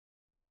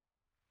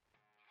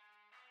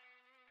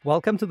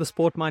Welcome to the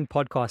SportMind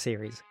podcast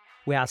series,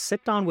 where I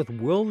sit down with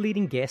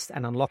world-leading guests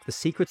and unlock the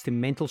secrets to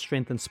mental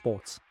strength in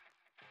sports.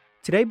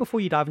 Today, before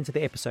you dive into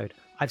the episode,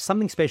 I have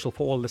something special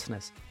for all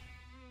listeners.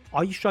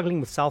 Are you struggling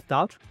with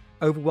self-doubt,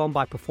 overwhelmed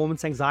by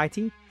performance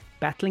anxiety,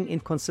 battling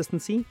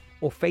inconsistency,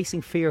 or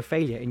facing fear of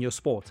failure in your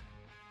sport?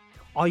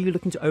 Are you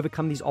looking to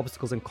overcome these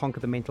obstacles and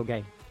conquer the mental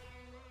game?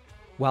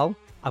 Well,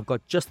 I've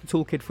got just the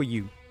toolkit for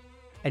you.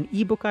 An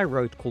ebook I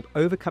wrote called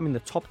Overcoming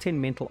the Top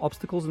 10 Mental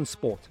Obstacles in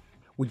Sport,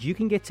 which you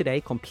can get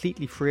today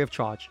completely free of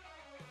charge.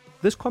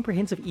 This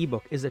comprehensive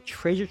ebook is a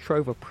treasure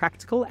trove of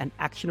practical and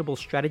actionable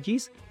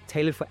strategies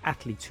tailored for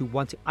athletes who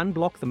want to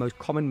unblock the most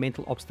common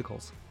mental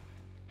obstacles.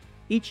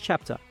 Each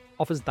chapter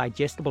offers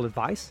digestible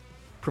advice,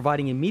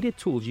 providing immediate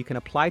tools you can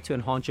apply to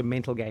enhance your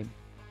mental game.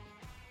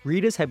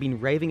 Readers have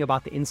been raving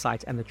about the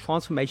insights and the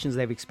transformations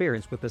they've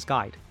experienced with this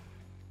guide.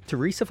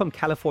 Teresa from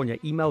California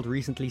emailed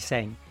recently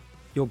saying,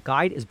 "Your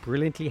guide is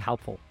brilliantly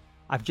helpful.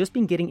 I've just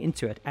been getting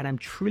into it and I'm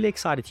truly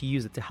excited to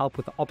use it to help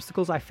with the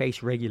obstacles I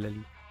face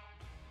regularly."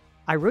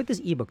 I wrote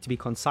this ebook to be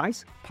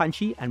concise,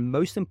 punchy, and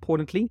most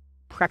importantly,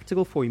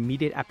 practical for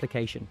immediate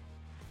application.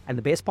 And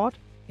the best part?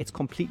 It's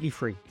completely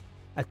free,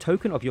 a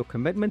token of your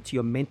commitment to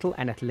your mental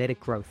and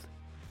athletic growth.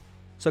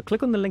 So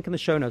click on the link in the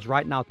show notes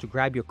right now to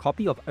grab your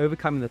copy of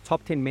Overcoming the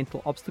Top 10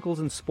 Mental Obstacles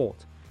in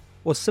Sport,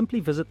 or simply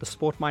visit the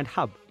SportMind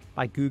Hub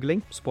by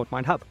Googling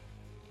SportMind Hub.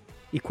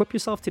 Equip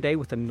yourself today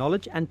with the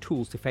knowledge and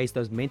tools to face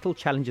those mental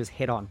challenges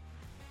head on.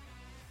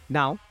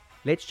 Now,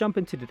 let's jump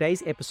into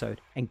today's episode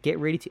and get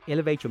ready to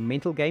elevate your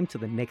mental game to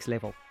the next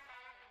level.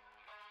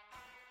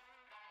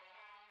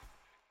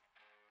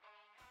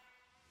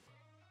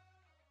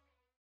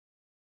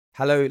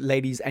 Hello,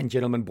 ladies and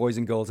gentlemen, boys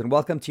and girls, and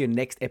welcome to your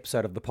next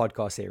episode of the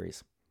podcast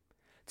series.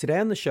 Today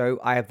on the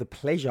show, I have the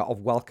pleasure of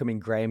welcoming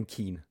Graham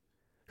Keane,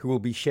 who will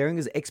be sharing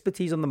his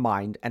expertise on the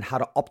mind and how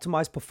to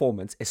optimize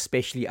performance,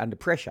 especially under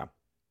pressure.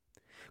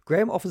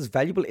 Graham offers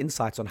valuable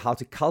insights on how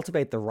to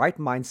cultivate the right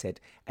mindset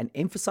and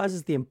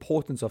emphasizes the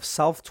importance of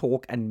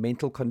self-talk and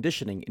mental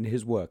conditioning in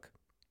his work.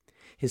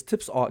 His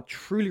tips are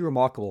truly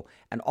remarkable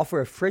and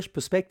offer a fresh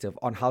perspective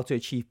on how to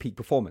achieve peak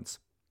performance.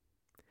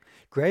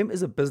 Graham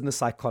is a business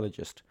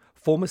psychologist,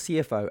 former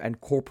CFO,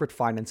 and corporate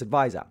finance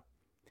advisor.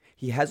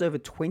 He has over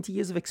 20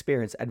 years of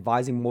experience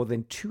advising more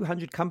than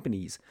 200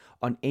 companies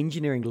on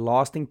engineering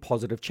lasting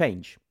positive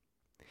change.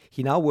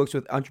 He now works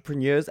with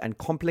entrepreneurs and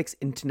complex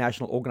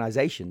international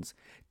organizations,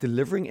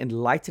 delivering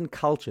enlightened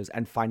cultures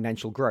and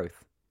financial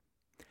growth.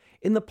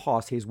 In the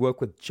past, he has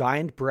worked with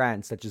giant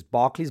brands such as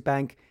Barclays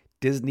Bank,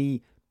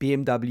 Disney,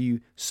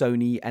 BMW,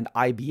 Sony, and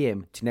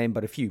IBM, to name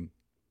but a few.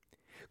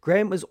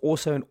 Graham is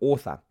also an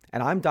author,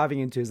 and I'm diving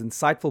into his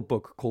insightful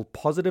book called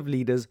Positive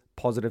Leaders,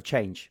 Positive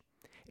Change.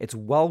 It's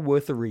well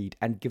worth a read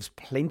and gives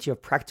plenty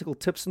of practical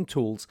tips and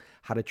tools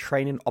how to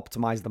train and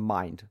optimize the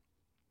mind.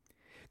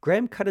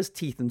 Graham cut his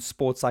teeth in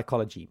sports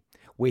psychology,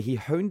 where he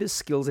honed his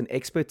skills and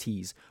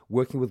expertise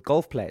working with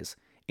golf players,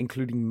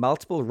 including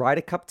multiple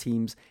Ryder Cup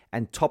teams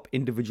and top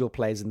individual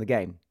players in the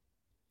game.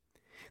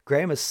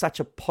 Graham has such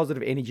a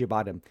positive energy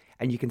about him,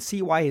 and you can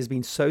see why he has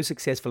been so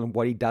successful in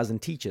what he does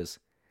and teaches.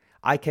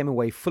 I came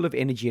away full of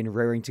energy and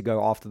raring to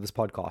go after this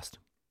podcast.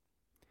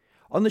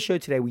 On the show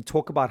today, we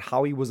talk about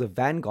how he was a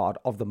vanguard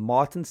of the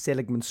Martin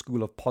Seligman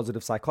School of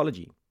Positive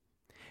Psychology.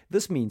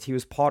 This means he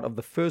was part of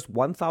the first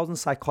 1,000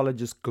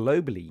 psychologists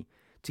globally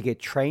to get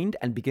trained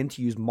and begin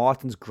to use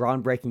Martin's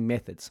groundbreaking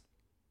methods.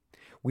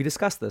 We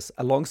discuss this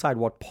alongside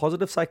what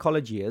positive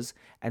psychology is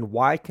and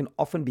why it can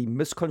often be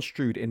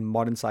misconstrued in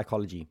modern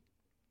psychology.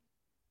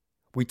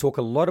 We talk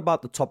a lot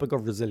about the topic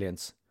of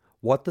resilience,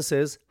 what this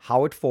is,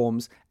 how it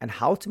forms, and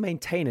how to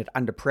maintain it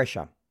under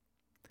pressure.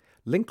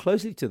 Linked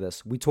closely to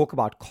this, we talk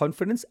about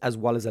confidence as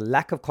well as a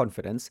lack of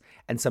confidence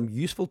and some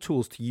useful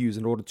tools to use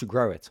in order to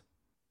grow it.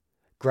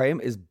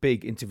 Graham is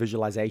big into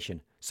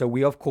visualization, so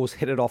we of course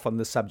hit it off on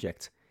this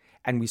subject,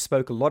 and we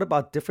spoke a lot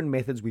about different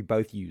methods we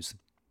both use.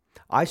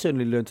 I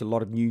certainly learned a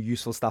lot of new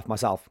useful stuff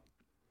myself.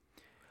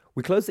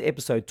 We closed the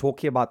episode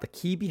talking about the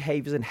key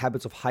behaviors and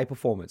habits of high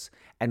performers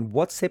and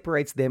what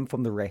separates them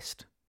from the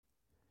rest.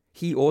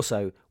 He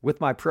also,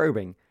 with my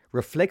probing,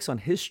 reflects on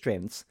his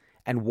strengths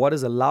and what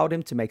has allowed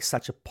him to make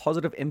such a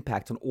positive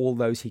impact on all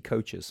those he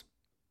coaches.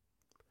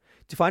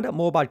 To find out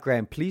more about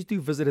Graham, please do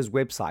visit his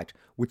website,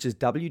 which is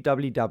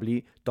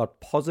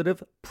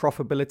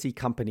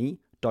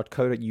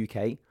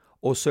www.positiveprofitabilitycompany.co.uk,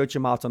 or search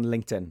him out on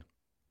LinkedIn.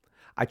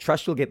 I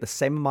trust you'll get the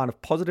same amount of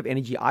positive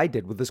energy I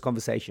did with this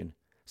conversation.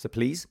 So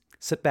please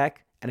sit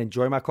back and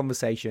enjoy my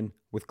conversation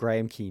with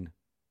Graham Keane.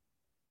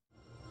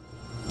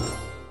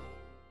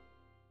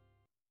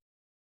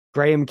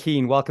 Graham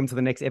Keane, welcome to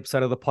the next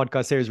episode of the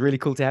podcast series. Really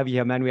cool to have you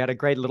here, man. We had a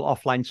great little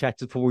offline chat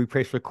before we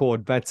press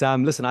record. But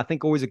listen, I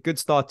think always a good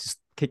start to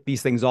kick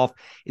these things off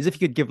is if you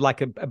could give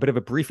like a bit of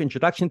a brief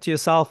introduction to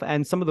yourself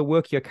and some of the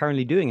work you're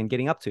currently doing and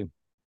getting up to.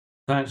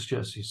 Thanks,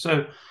 Jesse.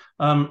 So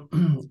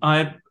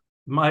my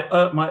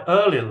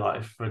earlier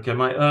life,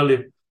 my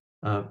early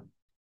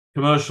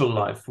commercial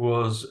life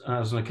was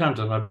as an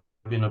accountant. I've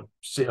been a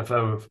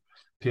CFO of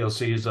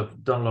PLCs.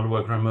 I've done a lot of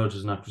work around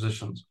mergers and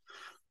acquisitions.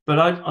 But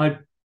I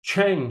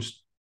changed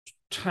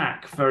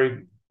tack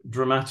very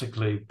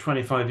dramatically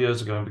 25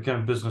 years ago and became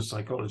a business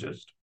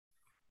psychologist.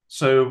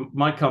 So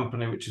my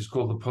company, which is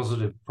called the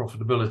Positive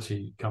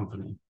Profitability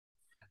Company,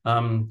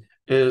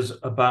 is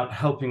about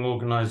helping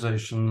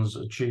organizations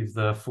achieve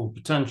their full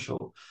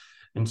potential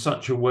in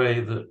such a way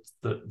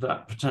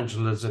that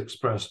potential is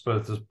expressed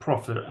both as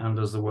profit and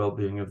as the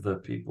well-being of their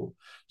people.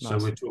 Nice. So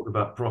we talk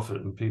about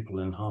profit and people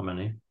in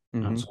harmony.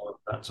 Mm-hmm.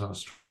 That's our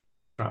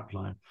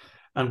strapline.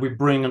 And we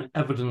bring an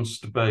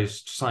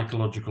evidence-based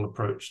psychological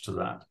approach to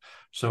that.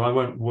 So I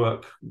won't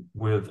work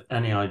with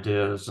any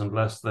ideas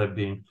unless they've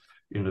been,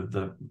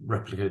 the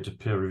replicated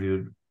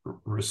peer-reviewed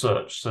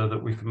research, so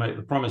that we can make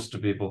the promise to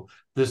people,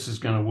 this is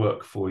going to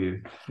work for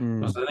you.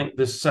 Because I think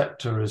this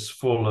sector is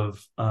full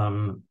of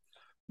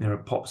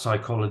pop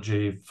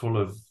psychology, full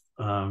of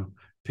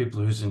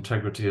people whose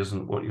integrity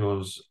isn't what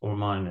yours or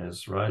mine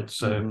is, right?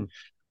 So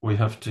we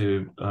have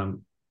to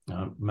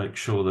make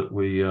sure that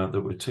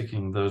we're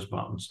ticking those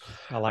buttons.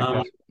 I like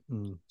that.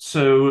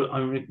 So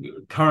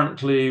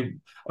currently,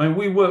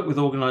 we work with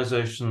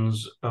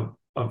organizations of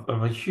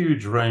a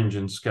huge range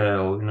in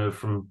scale,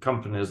 from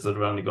companies that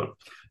have only got a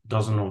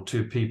dozen or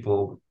two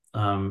people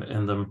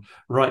in them,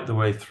 right the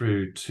way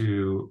through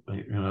to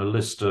a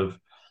list of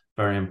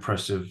very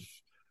impressive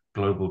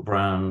global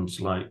brands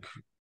like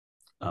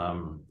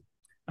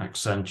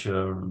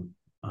Accenture and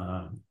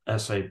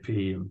SAP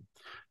and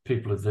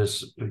people of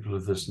this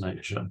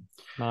nature.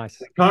 Nice.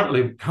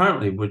 Currently,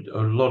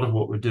 a lot of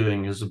what we're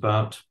doing is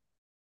around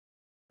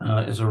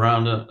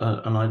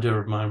an idea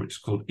of mine which is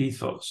called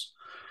ethos,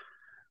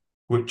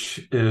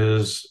 which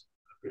is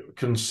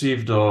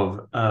conceived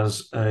of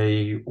as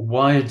a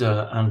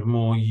wider and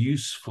more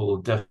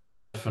useful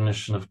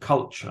definition of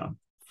culture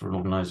for an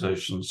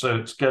organization. So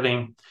it's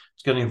getting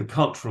the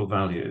cultural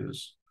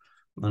values,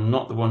 and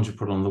not the ones you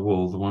put on the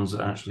wall, the ones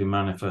that actually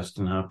manifest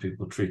in how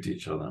people treat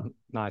each other.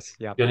 Nice,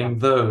 yeah. Getting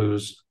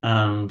those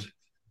and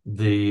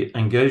the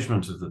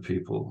engagement of the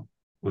people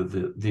with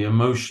the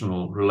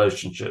emotional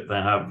relationship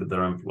they have with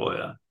their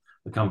employer,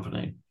 the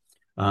company,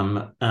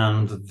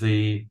 and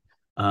the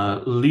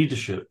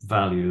leadership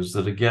values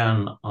that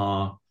again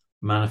are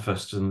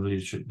manifested in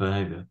leadership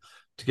behavior,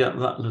 to get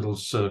that little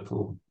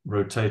circle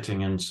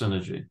rotating in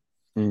synergy.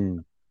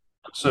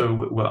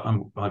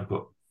 So I've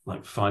got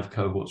like 5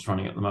 cohorts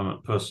running at the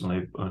moment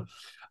personally, of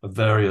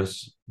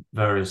various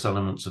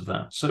elements of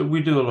that. So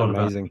we do a lot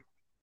about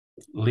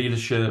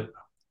leadership,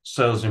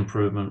 sales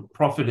improvement,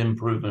 profit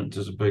improvement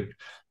is a big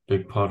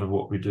part of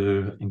what we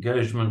do,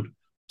 engagement,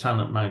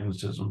 talent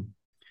magnetism.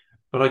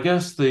 But I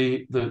guess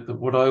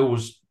what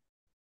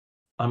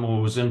I'm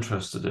always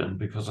interested in,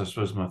 because I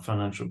suppose my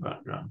financial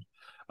background,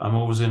 I'm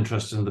always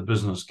interested in the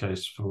business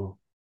case for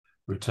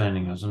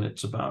retaining us. And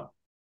it's about,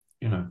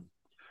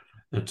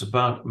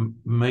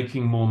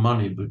 making more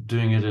money, but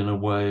doing it in a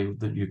way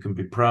that you can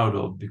be proud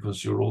of,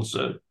 because you're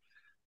also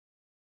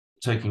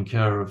taking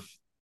care of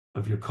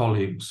your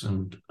colleagues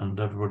and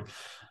everybody.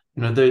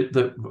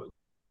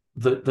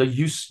 There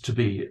used to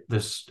be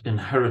this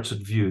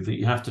inherited view that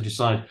you have to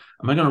decide,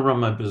 am I going to run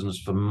my business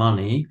for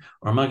money,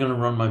 or am I going to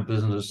run my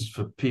business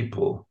for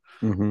people?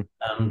 And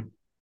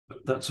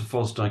that's a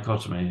false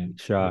dichotomy.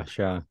 Sure.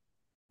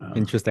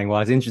 Interesting.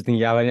 Well, it's interesting.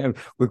 Yeah,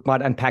 we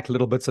might unpack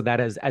little bits of that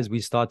as we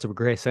start to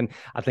progress. And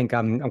I think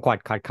I'm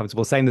quite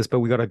comfortable saying this, but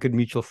we got a good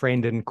mutual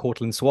friend in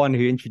Cortland Swan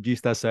who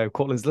introduced us. So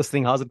Cortland's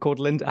listening. How's it,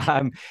 Cortland?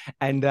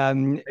 Hey,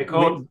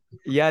 Cord.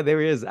 Yeah, there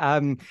he is.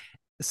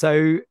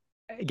 So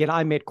again,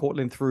 I met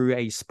Cortland through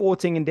a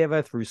sporting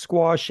endeavor, through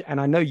squash,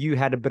 and I know you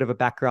had a bit of a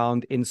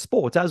background in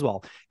sport as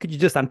well. Could you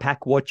just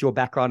unpack what your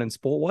background in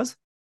sport was?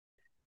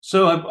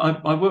 So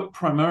I work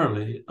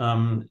primarily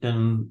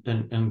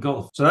in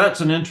golf. So that's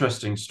an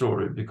interesting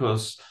story,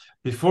 because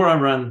before I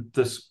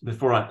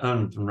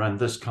owned and ran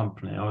this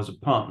company, I was a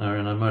partner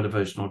in a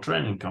motivational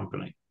training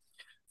company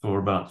for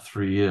about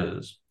 3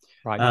 years.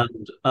 Right.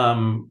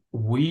 And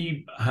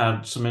we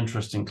had some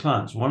interesting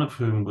clients, one of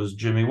whom was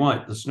Jimmy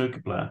White, the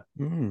snooker player.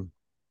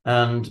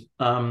 And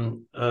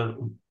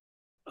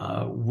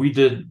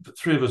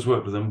three of us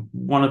worked with him.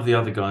 One of the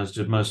other guys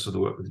did most of the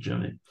work with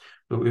Jimmy.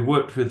 But we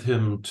worked with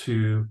him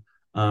to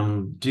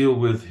deal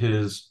with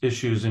his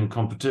issues in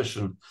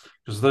competition,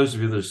 because those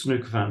of you that are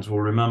snooker fans will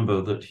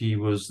remember that he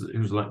was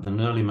like the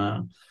Nurly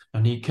man,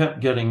 and he kept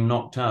getting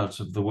knocked out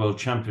of the World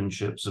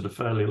Championships at a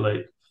fairly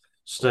late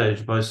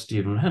stage by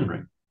Stephen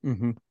Henry,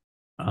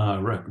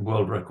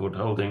 world record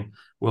holding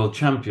world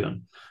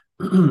champion.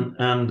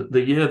 And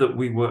the year that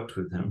we worked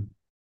with him,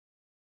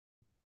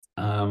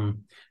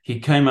 he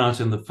came out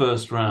in the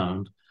first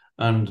round,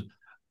 and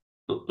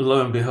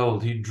lo and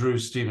behold, he drew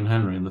Stephen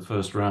Henry in the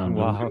first round.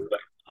 Wow! And we were like,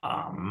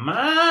 oh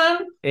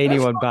man,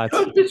 anyone but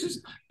this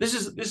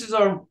is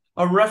our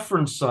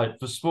reference site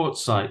for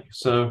sports psych.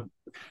 So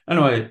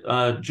anyway,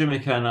 Jimmy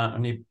came out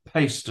and he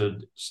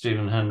pasted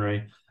Stephen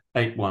Henry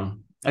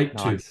 8-1,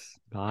 8-2.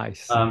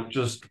 Nice.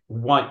 Just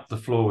wiped the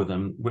floor with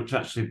him, which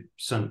actually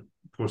sent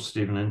poor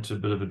Stephen into a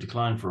bit of a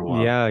decline for a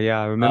while.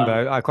 Yeah, I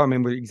remember. I can't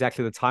remember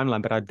exactly the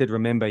timeline, but I did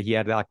remember he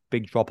had like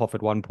big drop off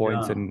at one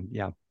point, and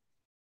yeah.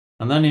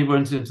 And then he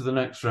went into the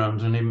next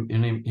round,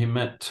 and he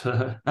met.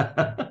 Who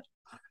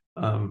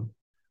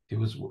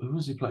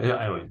was he playing?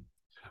 Yeah, anyway,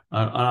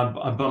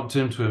 I bumped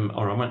into him,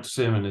 or I went to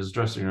see him in his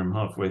dressing room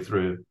halfway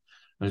through.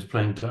 And he's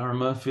playing Darren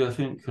Murphy, I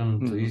think.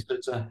 And he said,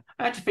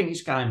 "How do you think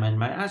it's going, man,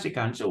 mate? How's it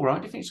going? It's all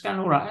right. Do you think it's going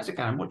all right? How's it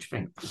going? What do you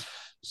think?"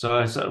 So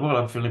I said, "Well,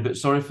 I'm feeling a bit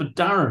sorry for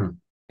Darren,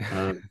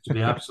 to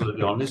be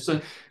absolutely honest."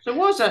 So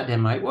what's that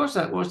then, mate? What's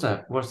that?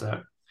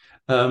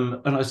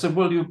 And I said,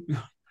 "Well,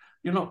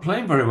 you're not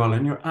playing very well,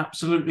 and you're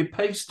absolutely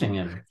pasting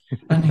him."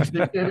 And he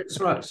said, "Yeah,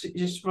 that's right.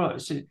 It's right." I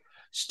said,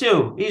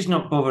 "Still, he's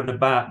not bothered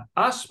about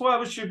us.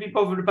 Why should we be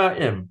bothered about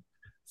him?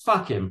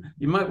 Fuck him."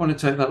 You might want to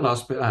take that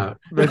last bit out.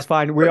 That's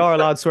fine. We are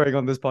allowed swearing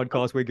on this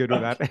podcast. We're good with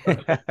that.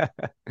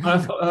 I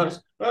thought,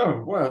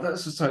 oh, wow,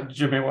 that's a side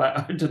Jimmy White.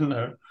 I didn't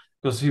know,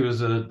 because he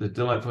was a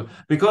delightful.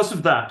 Because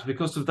of that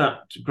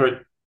great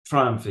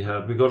triumph he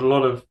had, we got a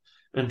lot of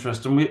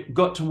interest, and we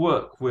got to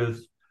work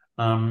with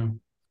some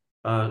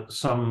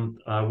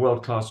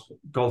world-class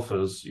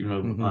golfers,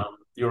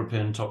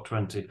 European top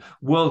 20,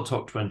 world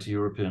top 20,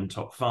 European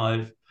top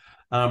 5.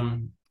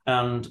 And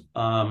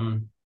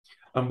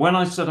when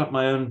I set up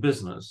my own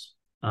business,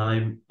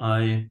 I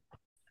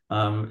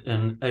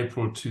in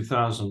April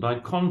 2000, I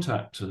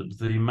contacted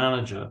the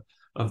manager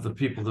of the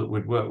people that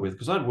we'd work with,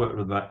 because I'd worked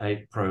with about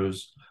 8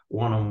 pros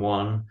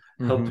one-on-one,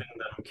 helping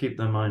them keep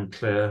their mind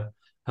clear,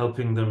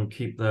 helping them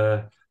keep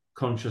their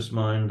conscious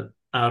mind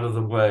out of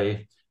the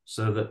way,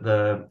 so that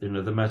the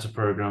meta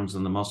programs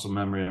and the muscle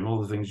memory and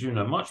all the things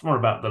much more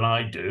about than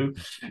I do,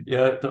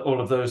 that all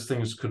of those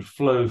things could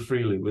flow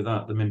freely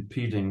without them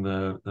impeding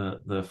their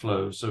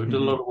flow. So we did a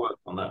lot of work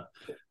on that,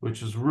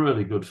 which was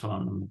really good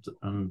fun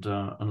and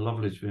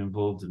lovely to be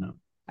involved in it.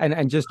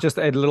 And just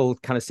a little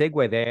kind of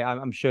segue there.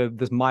 I'm sure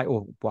this might,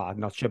 or well, I'm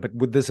not sure, but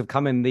would this have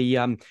come in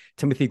the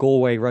Timothy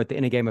Galway wrote The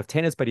Inner Game of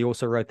Tennis, but he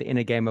also wrote The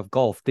Inner Game of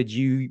Golf. Did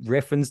you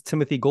reference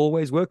Timothy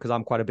Galway's work? Because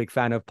I'm quite a big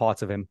fan of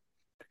parts of him.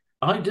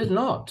 I did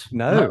not.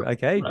 No.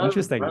 Okay.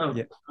 Interesting. No,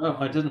 yeah. No,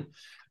 I didn't.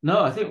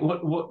 No, I think I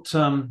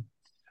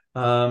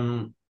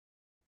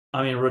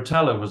mean,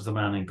 Rotella was the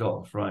man in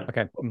golf, right?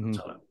 Okay.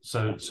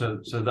 So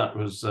that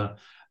was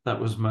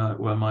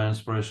where my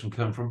inspiration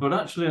came from. But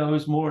actually, I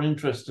was more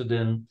interested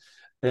in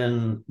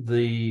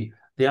the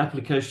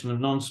application of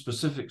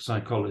non-specific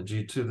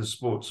psychology to the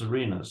sports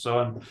arena. So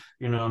I'm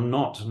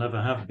not,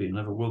 never have been,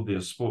 never will be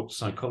a sports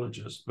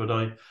psychologist, but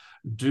I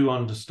do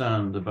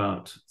understand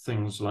about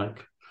things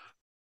like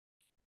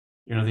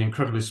the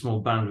incredibly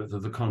small bandwidth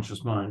of the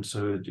conscious mind.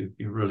 So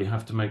you really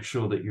have to make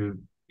sure that you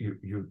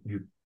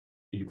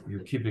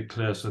keep it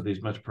clear, so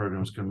these meta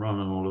programs can run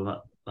and all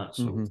of that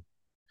sort of.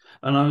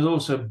 And I was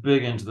also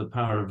big into the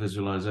power of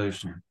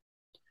visualization.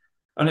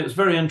 And it was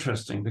very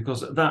interesting,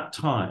 because at that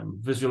time,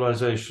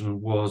 visualization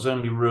was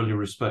only really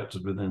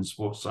respected within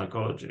sports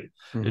psychology.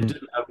 It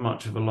didn't have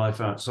much of a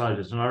life outside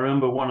it. And I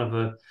remember one of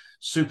the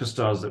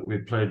superstars that we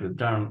played with,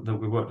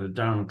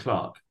 Darren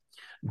Clarke.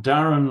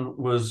 Darren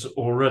was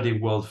already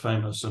world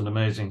famous and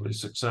amazingly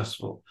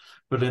successful.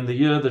 But in the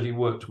year that he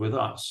worked with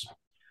us,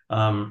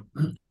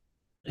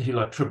 he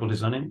tripled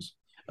his innings,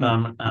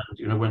 and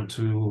went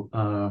to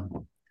I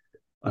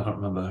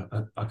can't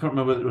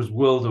remember whether it was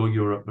world or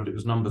Europe, but it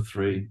was number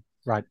 3.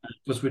 Right.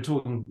 Because we're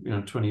talking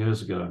 20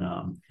 years ago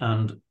now,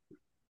 and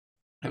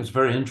it was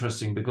very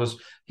interesting because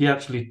he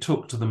actually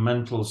took to the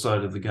mental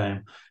side of the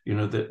game,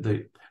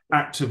 the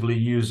actively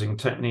using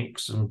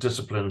techniques and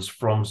disciplines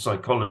from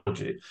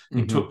psychology.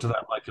 He took to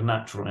that like a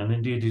natural, and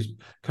indeed he's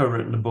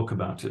co-written a book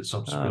about it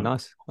subsequently. Oh,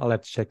 nice. I'll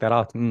have to check that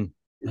out.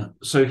 Yeah.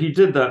 So he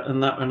did that,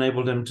 and that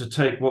enabled him to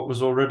take what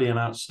was already an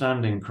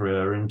outstanding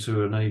career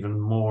into an even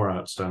more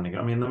outstanding.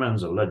 I mean, the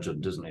man's a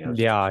legend, isn't he?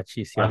 Yeah,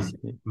 geez, yes.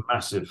 I'm a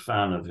massive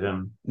fan of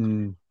him.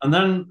 And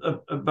then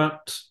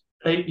about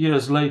 8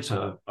 years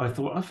later, I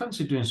thought, I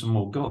fancy doing some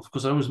more golf,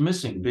 because I was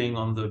missing being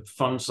on the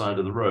fun side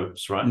of the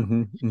ropes, right?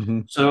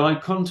 So I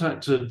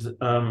contacted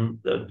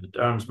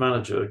Darren's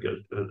manager,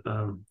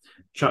 a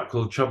chap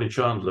called Chubby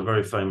Chandler,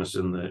 very famous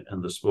in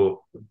the sport,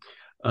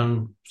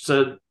 and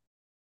said,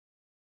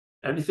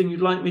 "Anything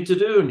you'd like me to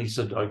do?" And he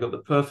said, "I got the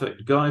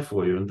perfect guy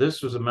for you." And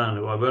this was a man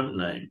who I won't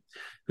name,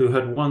 who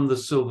had won the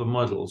silver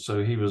medal.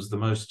 So he was the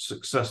most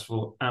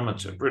successful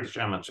British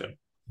amateur.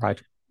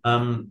 Right.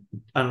 And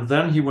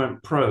then he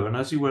went pro. And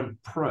as he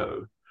went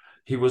pro,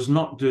 he was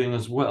not doing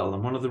as well.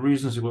 And one of the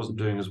reasons he wasn't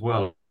doing as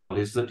well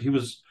is that he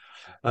was,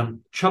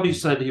 Chubby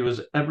said he was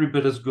every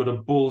bit as good a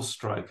ball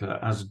striker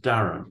as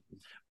Darren,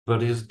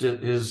 but his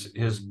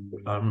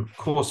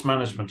course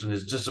management and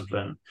his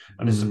discipline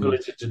and his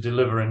ability to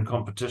deliver in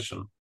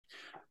competition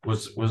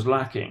was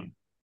lacking.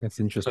 That's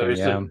interesting. So he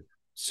said,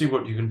 see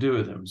what you can do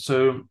with him.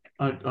 So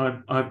I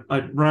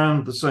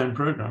ran the same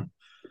program,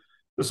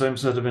 the same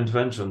set of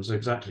interventions,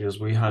 exactly as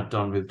we had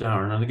done with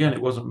Darren. And again,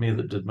 it wasn't me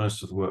that did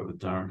most of the work with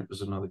Darren; it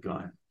was another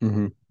guy.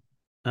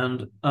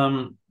 And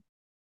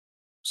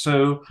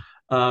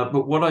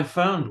but what I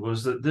found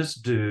was that this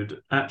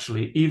dude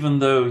actually, even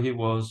though he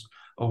was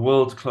a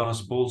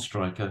world-class ball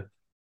striker,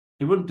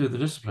 he wouldn't do the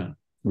discipline.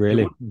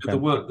 Really? He wouldn't do the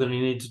work that he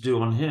needed to do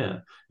on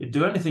here. He'd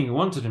do anything you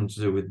wanted him to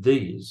do with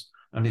these,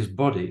 and his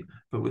body,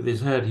 but with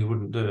his head, he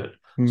wouldn't do it.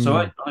 So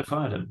Mm, I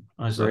fired him.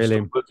 I really?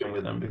 stopped working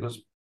with him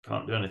because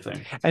can't do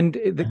anything. And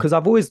because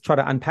I've always tried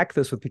to unpack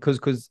this with, because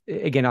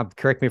again,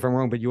 correct me if I'm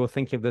wrong, but you're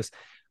thinking of this.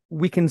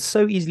 We can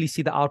so easily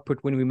see the output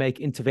when we make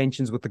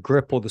interventions with the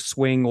grip or the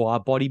swing or our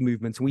body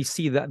movements. And we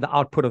see the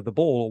output of the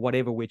ball or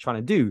whatever we're trying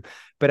to do.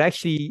 But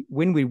actually,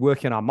 when we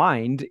work in our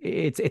mind,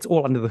 it's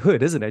all under the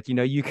hood, isn't it?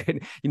 You can,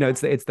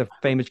 it's the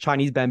famous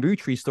Chinese bamboo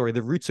tree story.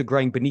 The roots are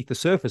growing beneath the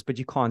surface, but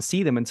you can't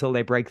see them until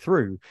they break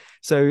through.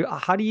 So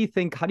how do you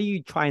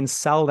try and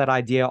sell that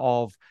idea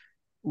of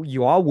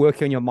you are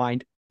working on your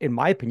mind, in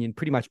my opinion,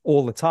 pretty much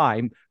all the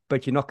time,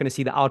 but you're not going to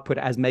see the output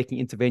as making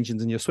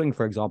interventions in your swing,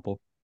 for example?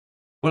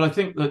 Well, I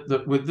think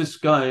that with this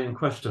guy in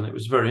question, it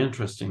was very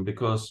interesting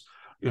because,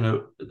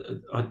 I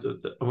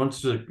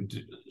wanted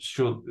to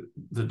show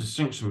the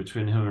distinction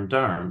between him and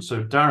Darren.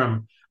 So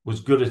Darren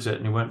was good at it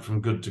and he went from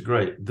good to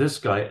great. This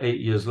guy, 8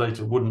 years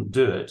later, wouldn't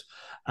do it.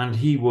 And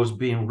he was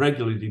being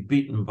regularly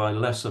beaten by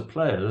lesser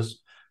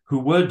players who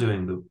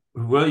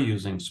were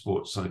using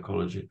sports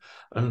psychology.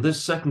 And this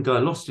second guy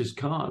lost his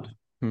card.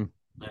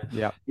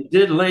 Yeah. He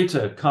did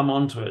later come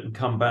onto it and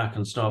come back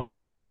and start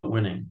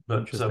winning.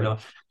 But so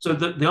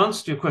the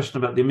answer to your question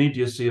about the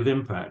immediacy of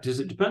impact is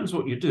it depends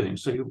what you're doing.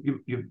 So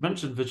you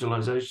mentioned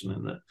visualization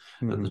in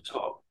at the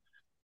top.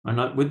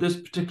 And with this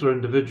particular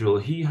individual,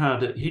 he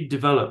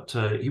developed.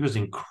 He was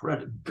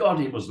incredible. God,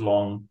 he was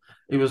long.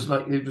 It was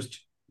like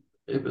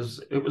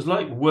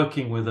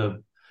working with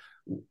a.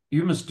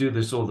 You must do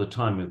this all the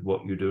time with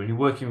what you do, and you're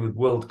working with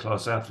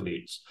world-class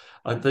athletes.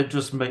 They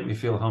just make me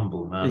feel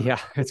humble, man. Yeah,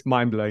 it's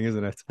mind-blowing,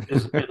 isn't it?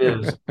 It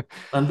is.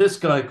 And this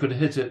guy could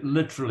hit it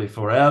literally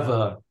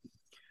forever.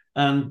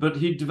 But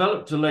he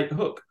developed a late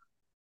hook,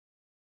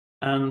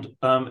 and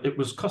it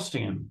was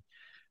costing him.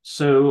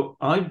 So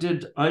I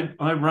said,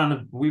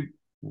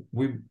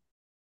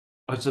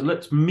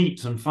 let's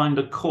meet and find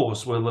a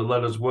course where they'll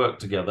let us work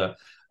together.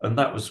 And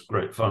that was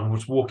great fun. I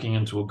was walking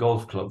into a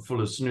golf club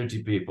full of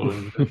snooty people,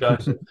 and the guy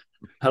said,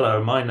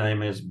 hello, my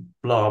name is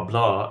blah,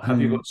 blah.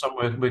 Have you got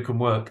somewhere we can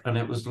work? And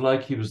it was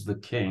like he was the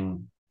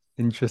king.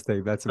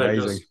 Interesting. That's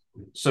amazing.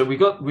 So they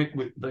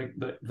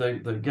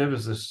gave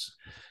us this.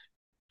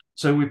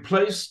 So we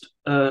placed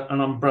an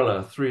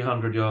umbrella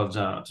 300 yards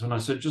out, and I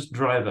said, just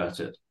drive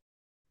at it.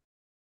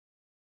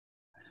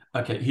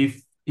 Okay,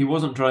 he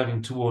wasn't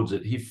driving towards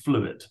it. He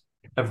flew it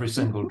every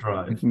single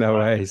drive. No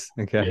ways.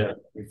 Okay. Yeah,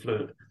 he flew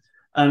it.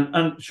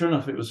 And sure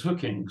enough, it was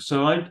hooking.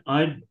 So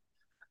I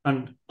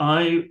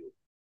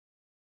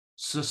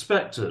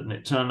suspected, and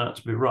it turned out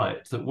to be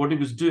right, that what he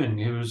was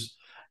doing,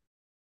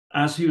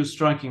 as he was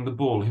striking the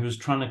ball, he was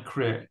trying to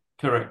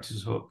correct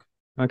his hook.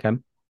 Okay.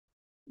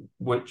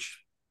 Which,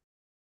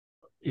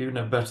 you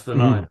know better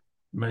than I,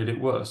 made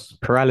it worse.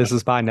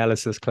 Paralysis by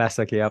analysis,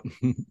 classic. Yep.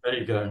 There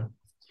you go.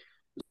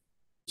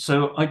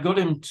 So I got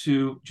him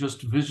to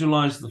just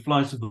visualize the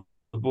flight of the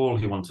ball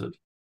he wanted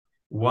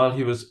while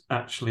he was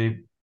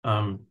actually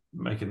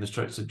making the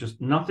stroke. So just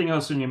nothing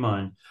else in your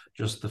mind,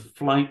 just the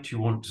flight you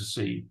want to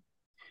see.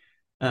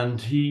 And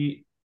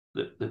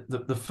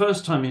the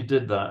first time he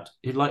did that,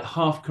 he like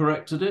half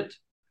corrected it.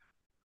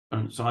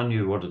 And so I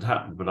knew what had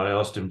happened, but I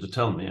asked him to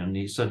tell me. And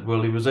he said,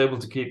 well, he was able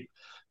to keep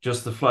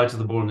just the flight of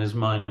the ball in his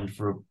mind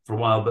for a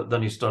while, but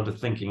then he started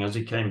thinking as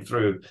he came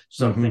through,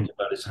 thinking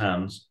about his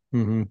hands.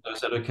 So I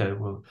said, okay,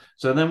 well,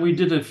 so then we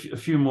did a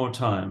few more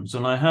times,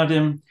 and I had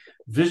him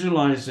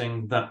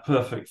visualizing that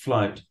perfect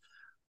flight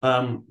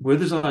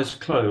with his eyes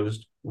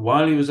closed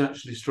while he was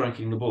actually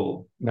striking the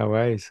ball. No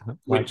ways.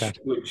 Which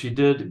he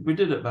did. We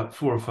did it about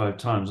 4 or 5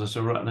 times. I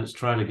said, right, let's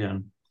try it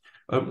again.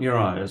 Open your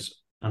eyes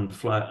and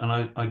fly.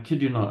 And I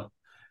kid you not,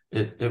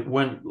 it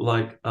went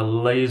like a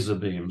laser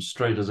beam,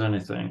 straight as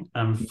anything,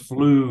 and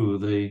flew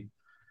that.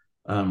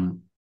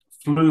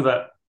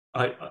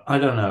 I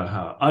don't know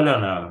how. I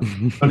don't know,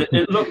 but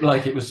it looked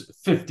like it was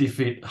 50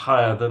 feet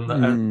higher than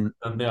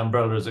the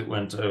umbrella as it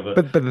went over.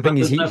 But the thing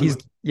is,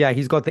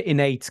 he's got the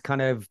innate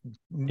kind of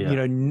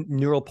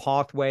neural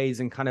pathways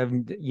and kind of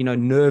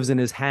nerves in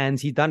his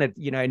hands. He's done it.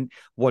 And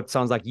what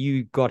sounds like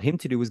you got him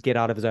to do was get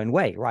out of his own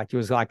way, right? He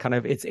was like, kind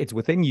of, it's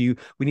within you.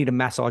 We need to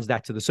massage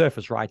that to the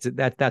surface, right? So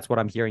that's what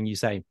I'm hearing you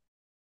say.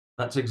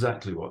 That's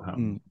exactly what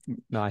happened.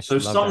 Nice. So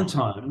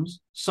sometimes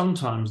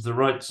the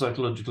right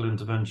psychological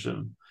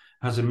intervention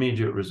has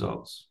immediate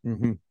results.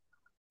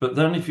 But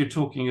then if you're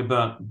talking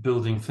about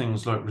building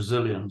things like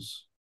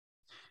resilience,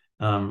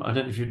 I don't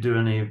know if you do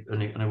any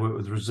work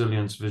with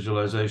resilience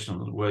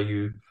visualization, where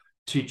you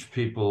teach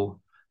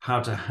people how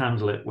to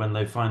handle it when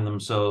they find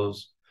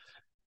themselves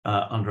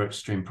under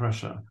extreme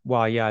pressure.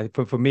 Well, yeah,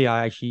 for me,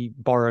 I actually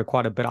borrow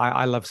quite a bit.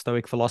 I love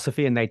Stoic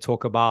philosophy, and they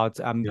talk about,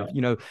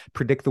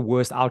 predict the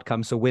worst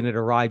outcome. So when it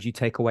arrives, you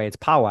take away its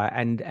power.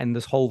 And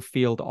this whole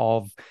field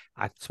of,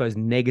 I suppose,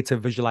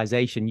 negative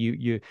visualization,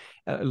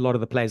 a lot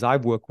of the players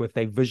I've worked with,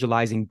 they're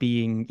visualizing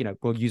being,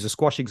 we'll use a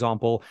squash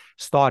example,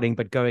 starting,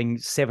 but going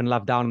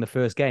 7-love down in the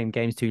first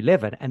games to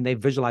 11. And they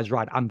visualize,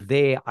 right, I'm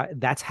there.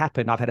 That's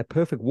happened. I've had a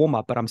perfect warm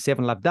up, but I'm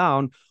 7-love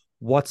down.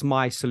 what's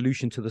my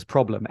solution to this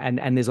problem?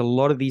 And there's a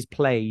lot of these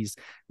plays,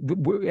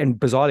 and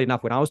bizarrely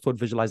enough, when I was taught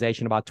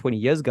visualization about 20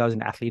 years ago as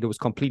an athlete, it was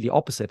completely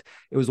opposite.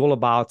 It was all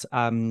about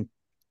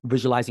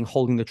visualizing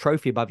holding the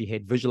trophy above your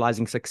head,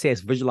 visualizing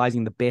success,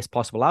 visualizing the best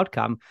possible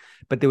outcome.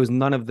 But there was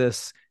none of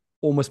this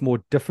almost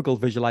more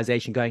difficult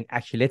visualization going,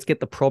 actually, let's get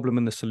the problem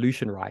and the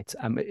solution right.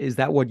 Is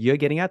that what you're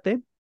getting at there?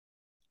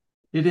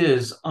 It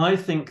is. I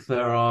think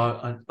there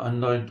are, I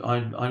know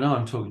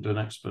I'm talking to an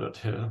expert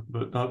here,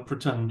 but I'll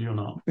pretend you're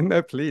not.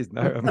 No, please,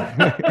 no.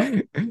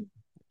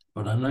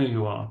 But I know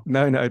you are.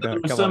 No. There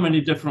are so many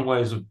different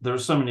there are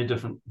so many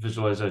different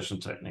visualization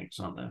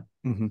techniques, aren't there?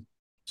 Mm-hmm.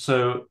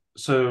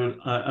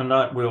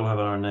 We all have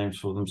our own names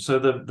for them. So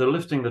the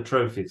lifting the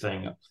trophy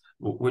thing,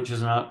 which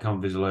is an outcome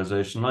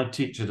visualization, I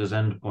teach it as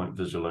endpoint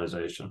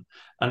visualization,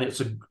 and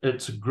its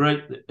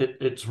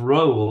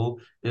role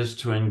is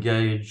to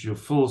engage your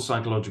full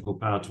psychological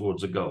power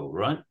towards a goal,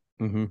 right?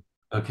 Mm-hmm.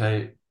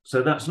 Okay,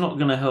 so that's not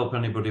going to help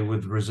anybody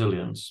with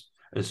resilience.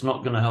 It's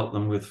not going to help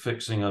them with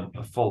fixing a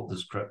fault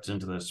that's crept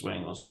into their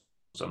swing or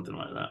something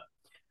like that.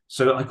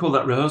 So I call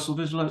that rehearsal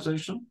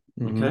visualization.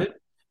 Mm-hmm. Okay.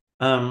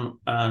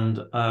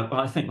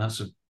 I think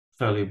that's a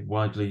fairly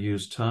widely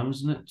used term,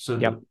 isn't it? So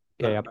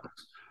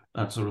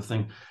that sort of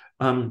thing.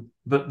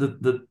 But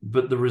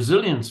the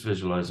resilience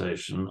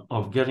visualization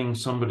of getting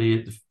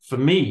somebody, for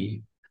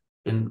me,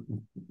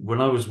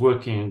 when I was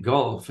working in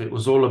golf, it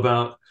was all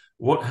about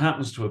what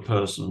happens to a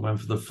person when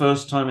for the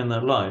first time in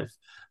their life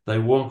they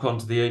walk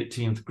onto the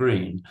 18th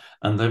green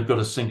and they've got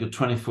to sink a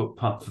 20-foot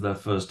putt for their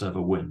first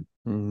ever win.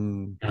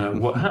 Mm-hmm.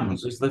 What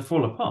happens is they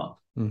fall apart.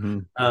 Mm-hmm.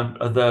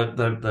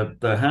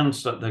 Their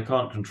hands, they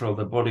can't control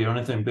their body or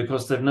anything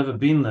because they've never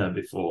been there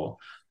before.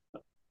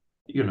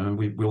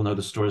 We all know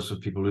the stories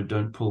of people who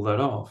don't pull that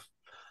off.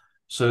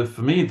 So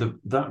for me,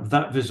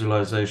 that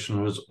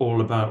visualization was all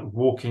about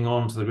walking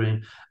onto the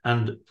green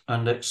and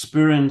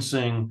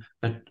experiencing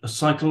a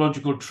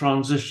psychological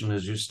transition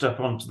as you step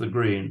onto the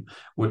green,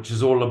 which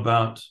is all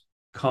about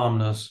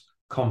calmness,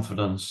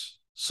 confidence,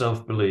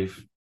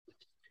 self-belief.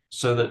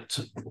 So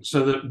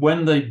that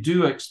when they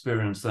do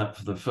experience that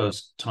for the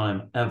first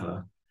time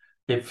ever,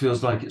 it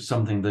feels like it's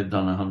something they've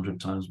done 100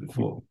 times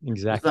before.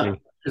 Exactly.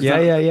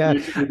 Yeah.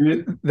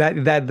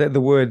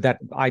 The word that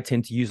I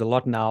tend to use a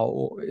lot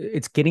now,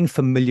 it's getting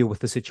familiar with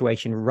the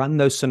situation. Run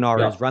those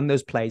scenarios, run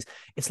those plays.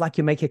 It's like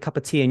you make a cup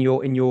of tea in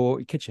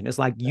your kitchen. It's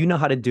like you know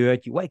how to do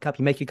it. You wake up,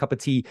 you make your cup of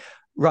tea.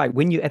 Right.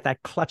 When you're at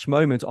that clutch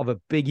moment of a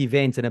big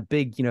event and a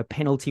big,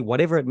 penalty,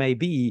 whatever it may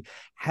be,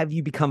 have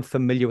you become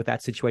familiar with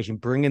that situation?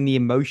 Bring in the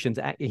emotions.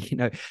 I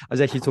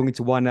was actually talking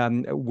to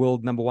one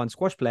world #1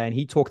 squash player, and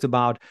he talked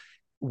about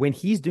when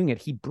he's doing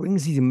it, he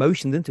brings his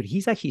emotions into it.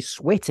 He's actually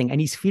sweating and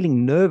he's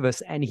feeling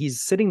nervous and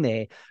he's sitting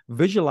there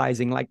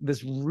visualizing like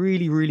this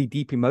really, really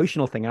deep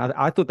emotional thing. And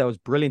I thought that was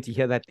brilliant to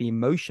hear that the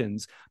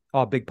emotions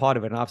are a big part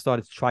of it. And I've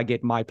started to try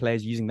get my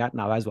players using that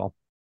now as well.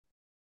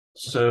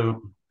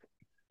 So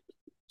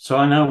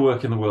I now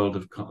work in the world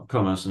of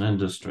commerce and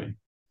industry.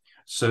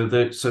 So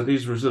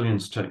these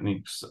resilience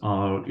techniques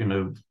are,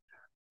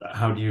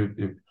 how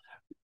do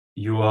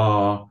you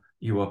are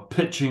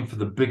pitching for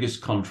the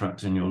biggest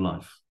contract in your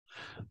life,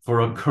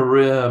 for a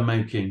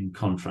career-making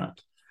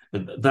contract.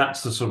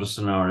 That's the sort of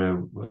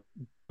scenario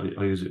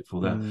I use it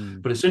for there.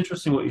 But it's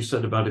interesting what you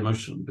said about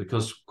emotion,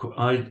 because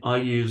I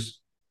use,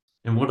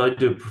 in what I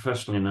do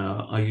professionally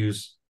now, I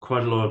use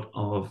quite a lot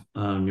of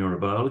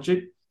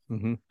neurobiology.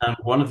 Mm-hmm. And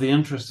one of the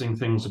interesting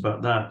things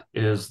about that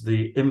is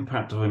the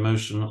impact of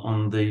emotion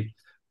on the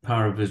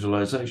power of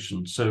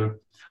visualization. So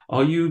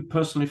are you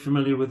personally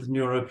familiar with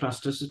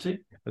neuroplasticity?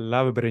 I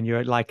love a bit of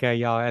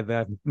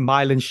the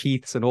myelin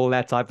sheaths and all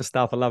that type of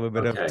stuff. I love a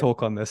bit of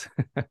talk on this.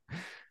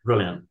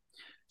 Brilliant.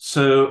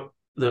 So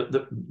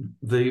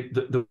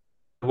the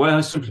way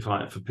I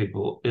simplify it for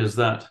people is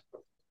that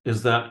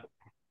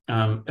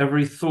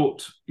every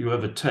thought you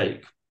ever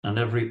take and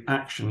every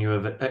action you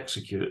ever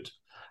execute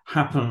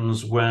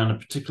happens when a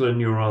particular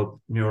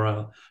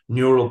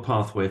neural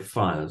pathway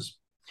fires.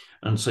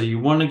 And so you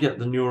want to get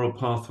the neural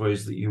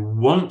pathways that you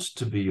want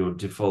to be your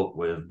default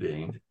way of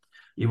being.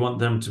 You want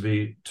them to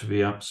be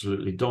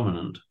absolutely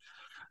dominant.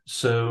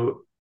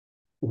 So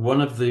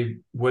one of the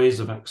ways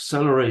of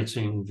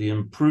accelerating the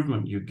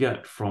improvement you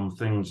get from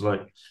things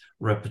like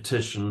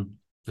repetition,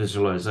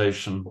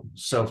 visualization,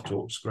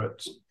 self-talk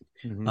scripts,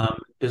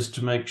 is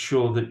to make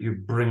sure that you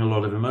bring a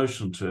lot of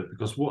emotion to it.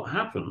 Because what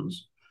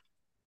happens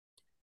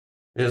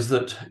is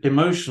that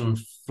emotion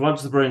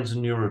floods the brains of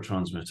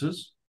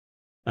neurotransmitters,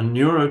 and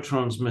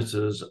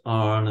neurotransmitters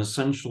are an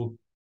essential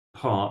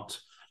part.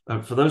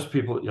 For those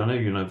people, I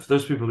know for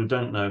those people who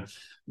don't know,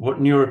 what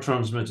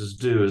neurotransmitters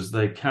do is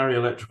they carry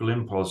electrical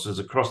impulses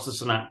across the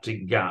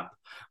synaptic gap,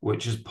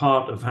 which is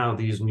part of how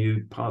these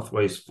new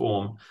pathways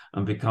form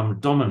and become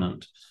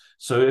dominant.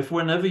 So if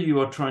whenever you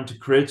are trying to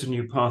create a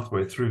new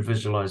pathway through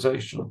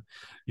visualization,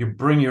 you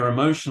bring your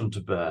emotion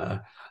to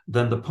bear,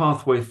 then the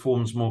pathway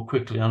forms more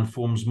quickly and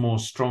forms more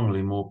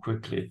strongly more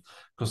quickly,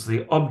 because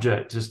the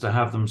object is to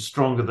have them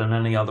stronger than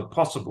any other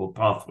possible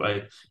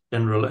pathway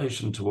in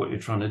relation to what you're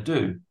trying to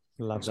do.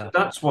 Love So that.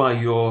 that's why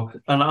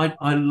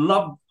I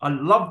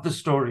love the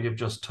story you've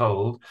just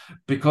told,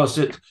 because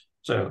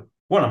so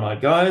one of my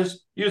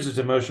guys uses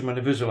emotion when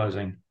he's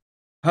visualizing.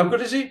 How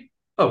good is he?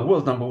 Oh,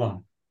 world number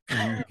one.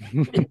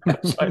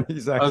 It's like,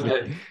 Exactly.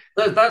 okay,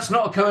 that's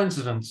not a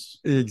coincidence.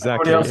 Everybody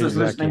Exactly. else is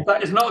listening. Exactly.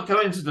 That is not a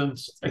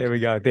coincidence. There we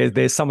go.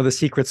 There's some of the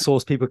secret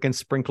sauce people can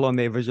sprinkle on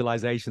their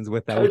visualizations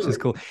with that, which is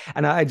Totally. cool.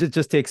 And I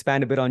just to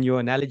expand a bit on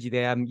your analogy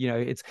there,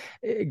 it's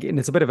again,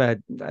 it's a bit of a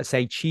I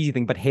say cheesy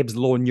thing, but Hebb's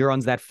law,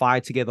 neurons that fire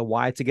together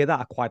wire together.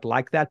 I quite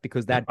like that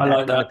because I that like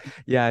kind of, that.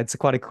 yeah, it's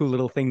quite a cool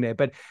little thing there.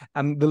 But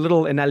the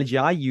little analogy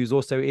I use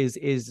also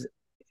is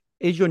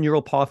your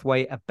neural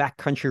pathway a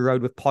backcountry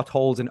road with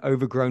potholes and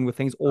overgrown with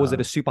things, or is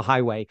it a super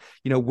highway?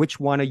 Which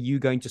one are you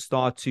going to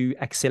start to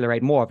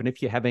accelerate more of? And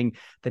if you're having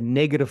the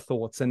negative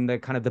thoughts and the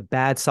kind of the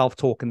bad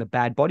self-talk and the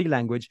bad body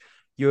language,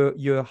 you're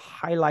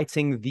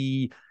highlighting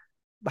the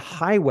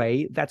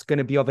highway that's going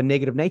to be of a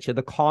negative nature.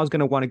 The car's going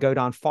to want to go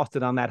down faster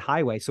down that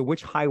highway. So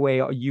which highway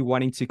are you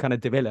wanting to kind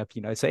of develop?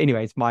 So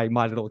anyway, it's my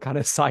little kind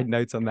of side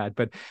notes on that.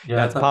 But Yeah,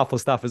 that's powerful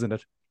stuff, isn't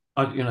it?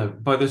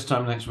 by this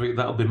time next week,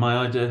 that'll be my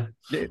idea.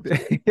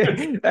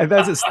 And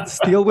that's a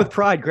steal with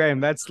pride, Graham.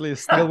 That's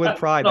steal with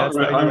pride. Not That's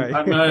really. the only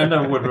way. I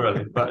never would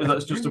really, but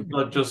that's just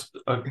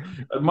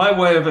my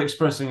way of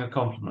expressing a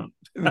compliment.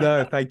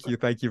 No, thank you,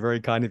 very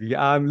kind of you.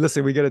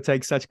 Listen, we're going to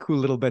take such cool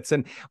little bits,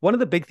 and one of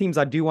the big themes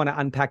I do want to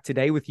unpack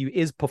today with you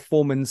is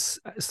performance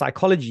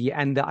psychology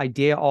and the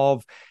idea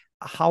of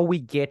how we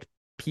get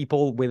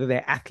people, whether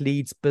they're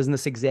athletes,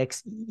 business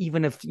execs,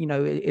 even if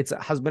it's a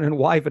husband and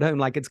wife at home,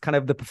 like it's kind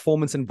of the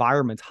performance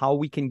environment, how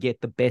we can get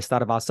the best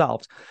out of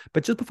ourselves.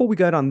 But just before we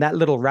go down that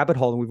little rabbit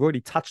hole, and we've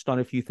already touched on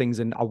a few things,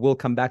 and I will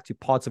come back to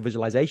parts of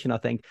visualization, I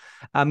think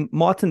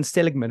Martin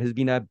Seligman has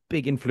been a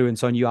big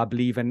influence on you, I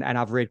believe, and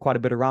I've read quite a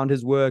bit around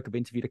his work. I've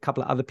interviewed a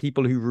couple of other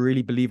people who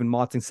really believe in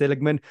Martin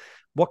Seligman.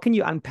 What can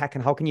you unpack,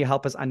 and how can you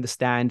help us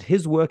understand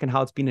his work and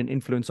how it's been an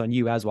influence on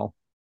you as well?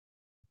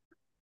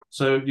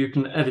 So you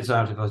can edit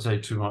out if I say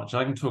too much.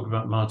 I can talk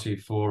about Marty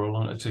for a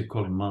long. I say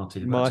call him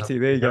Marty. Marty,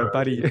 there you go,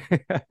 buddy.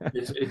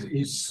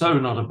 He's so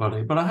not a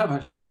buddy, but I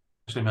have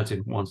actually met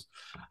him once.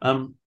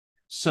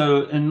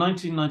 So in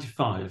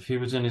 1995, he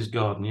was in his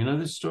garden. You know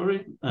this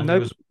story? And Nope. he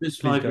was with his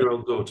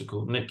 5-year-old daughter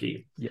called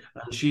Nikki. Yeah.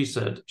 And she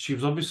said, she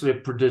was obviously a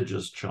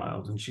prodigious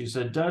child. And she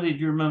said, Daddy, do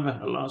you remember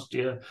how last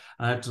year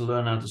I had to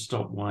learn how to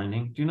stop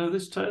whining? Do you know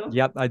this tale?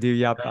 Yep, I do.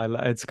 Yep.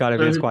 It's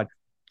quite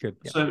good.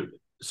 Yep.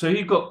 So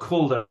he got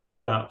called out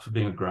for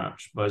being a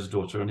grouch by his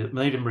daughter, and it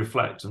made him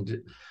reflect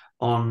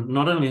on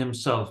not only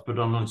himself, but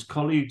on his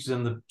colleagues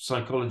in the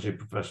psychology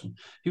profession.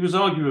 He was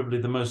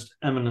arguably the most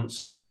eminent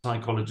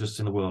psychologist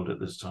in the world at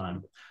this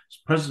time. As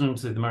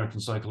president of the American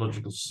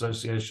Psychological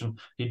Association,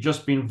 he'd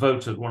just been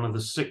voted one of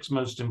the 6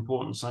 most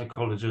important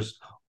psychologists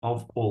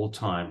of all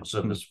time.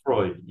 So there's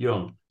Freud,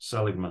 Jung,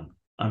 Seligman.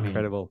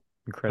 Incredible.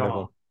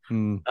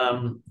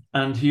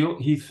 And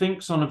he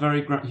thinks on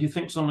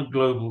a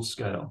global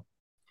scale.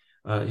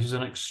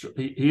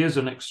 He is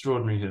an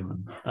extraordinary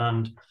human,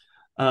 and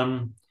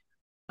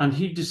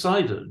he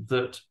decided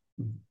that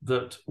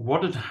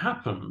what had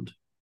happened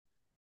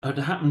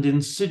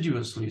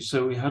insidiously,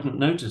 so we hadn't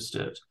noticed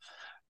it.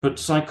 But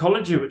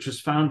psychology, which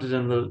was founded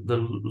in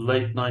the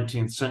late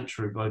 19th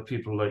century by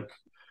people like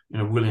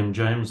William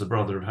James, the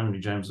brother of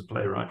Henry James, the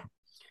playwright,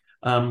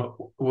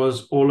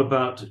 was all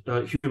about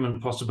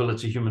human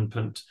possibility, human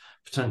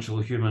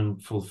potential, human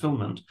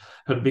fulfillment,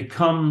 had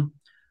become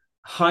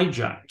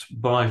hijacked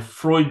by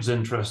Freud's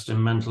interest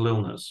in mental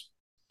illness,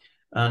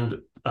 and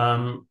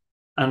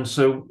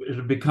so it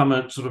had become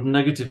a sort of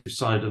negative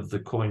side of the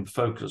coin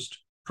focused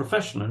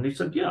profession. And he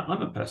said, yeah,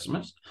 I'm a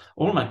pessimist,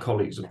 all my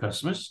colleagues are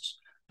pessimists,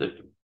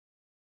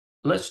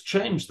 let's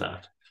change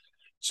that.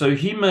 So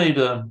he made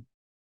a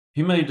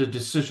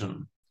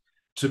decision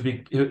to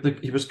be.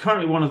 He was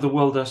currently one of the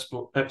world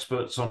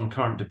experts on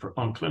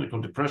clinical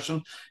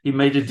depression. He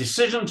made a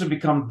decision to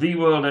become the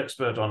world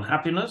expert on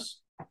happiness.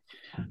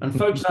 And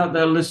folks out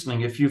there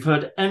listening, if you've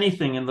heard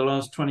anything in the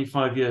last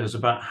 25 years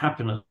about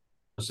happiness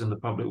in the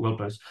public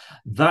workplace,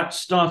 that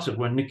started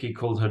when Nikki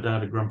called her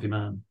dad a grumpy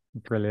man.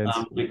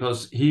 Brilliant.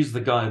 Because he's the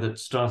guy that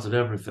started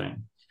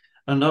everything.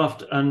 And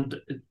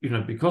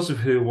because of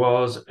who he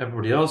was,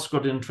 everybody else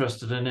got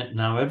interested in it.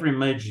 Now every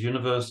major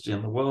university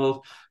in the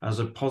world has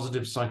a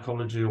positive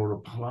psychology or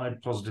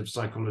applied positive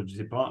psychology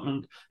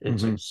department.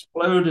 It's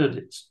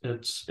exploded.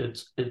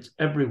 It's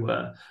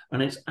everywhere,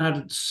 and it's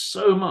added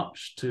so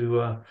much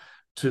to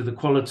the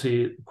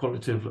quality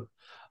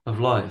of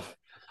life.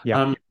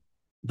 Yeah.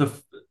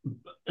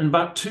 In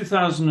about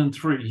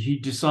 2003, he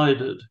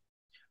decided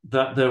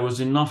that there was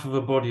enough of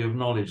a body of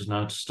knowledge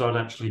now to start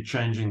actually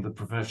changing the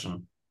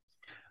profession.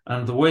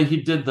 And the way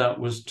he did that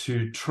was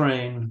to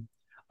train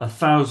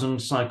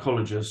 1,000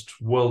 psychologists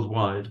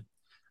worldwide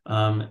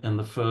in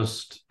the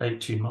first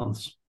 18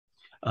 months.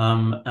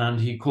 And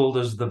he called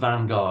us the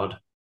Vanguard.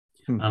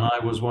 And I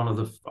was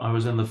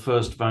in the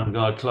first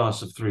Vanguard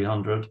class of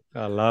 300.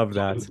 I love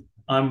that.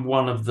 I'm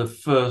one of the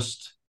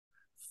first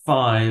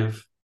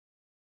 5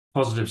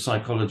 positive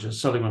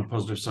psychologist, Seligman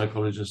positive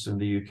psychologist in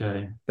the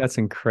UK. That's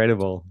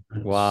incredible.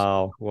 It's,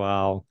 Wow.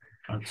 Wow.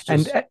 it's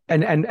And just,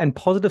 and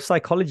positive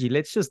psychology.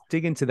 Let's just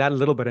dig into that a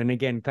little bit. And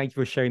again, thank you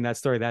for sharing that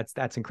story.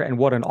 That's incredible. And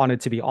what an honor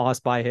to be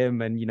asked by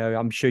him. And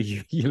I'm sure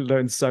you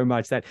learned so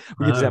much that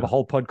we could just have a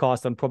whole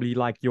podcast on probably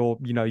like your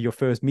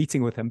first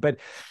meeting with him. But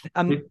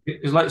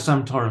it's like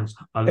Sam Torrance.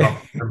 I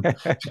love him.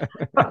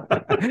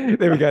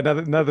 There we go.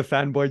 Another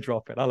fanboy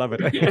drop it. I love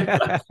it.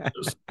 Yeah,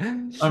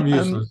 I'm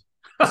useless.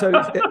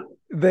 So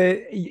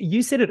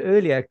you said it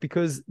earlier,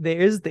 because there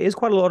is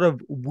quite a lot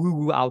of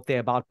woo out there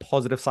about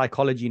positive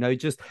psychology.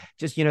 Just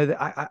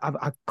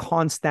I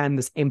can't stand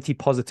this empty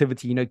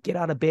positivity. Get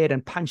out of bed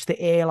and punch the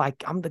air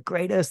like I'm the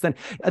greatest. And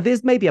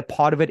there's maybe a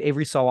part of it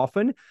every so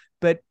often,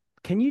 but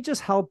can you just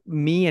help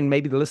me and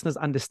maybe the listeners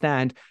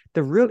understand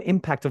the real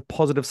impact of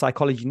positive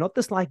psychology, not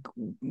this like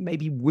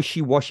maybe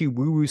wishy-washy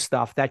woo-woo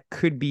stuff that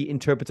could be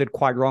interpreted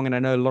quite wrong? And I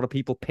know a lot of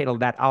people peddle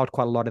that out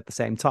quite a lot at the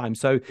same time.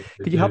 So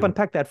could you help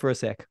unpack that for a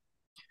sec?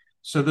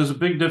 So there's a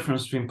big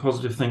difference between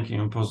positive thinking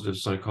and positive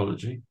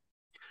psychology.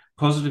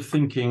 Positive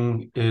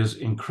thinking is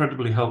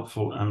incredibly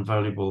helpful and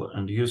valuable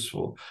and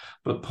useful,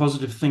 but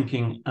positive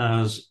thinking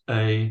as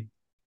a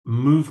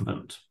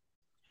movement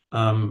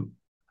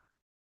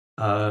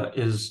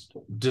is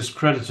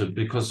discredited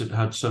because it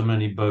had so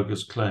many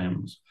bogus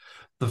claims.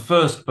 The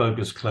first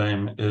bogus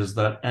claim is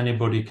that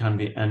anybody can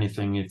be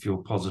anything if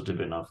you're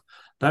positive enough.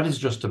 That is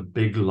just a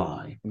big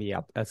lie.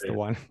 Yeah, that's the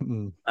one.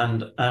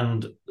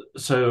 And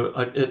so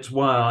it's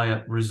why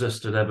I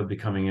resisted ever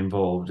becoming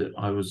involved.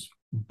 I was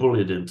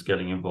bullied into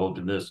getting involved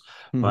in this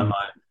by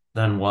my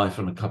then wife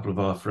and a couple of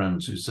our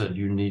friends who said,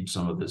 you need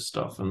some of this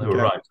stuff. And they were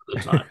right at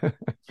the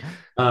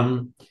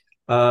time.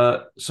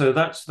 So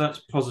that's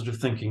positive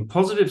thinking.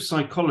 Positive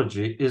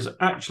psychology is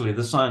actually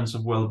the science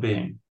of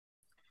well-being.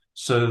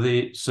 So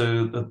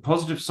the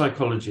positive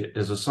psychology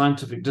is a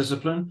scientific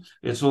discipline.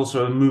 It's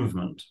also a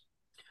movement.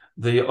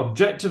 The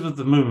objective of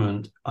the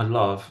movement, I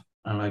love,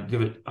 and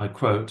I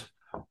quote,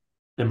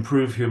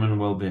 improve human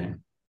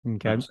well-being.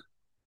 Okay.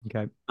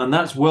 And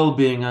that's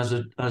well-being as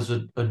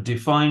a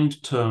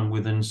defined term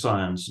within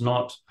science,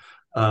 not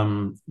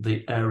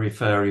the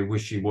airy-fairy,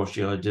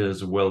 wishy-washy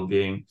ideas of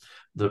well-being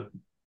that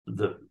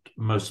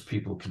most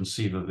people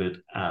conceive of it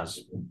as,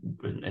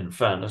 in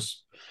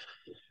fairness.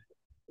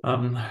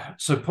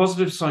 So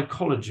positive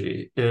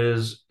psychology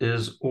is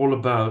all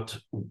about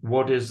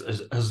what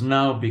has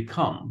now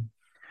become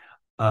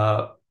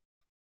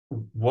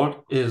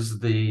what is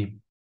the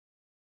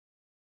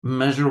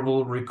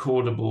measurable,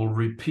 recordable,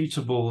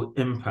 repeatable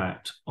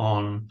impact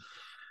on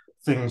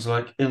things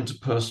like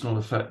interpersonal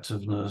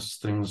effectiveness,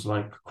 things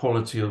like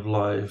quality of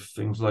life,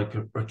 things like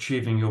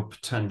achieving your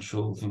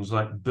potential, things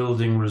like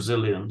building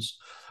resilience.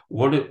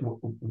 What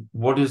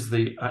is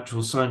the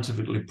actual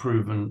scientifically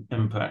proven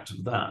impact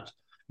of that?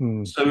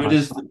 So it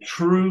is the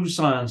true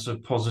science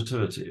of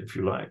positivity, if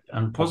you like.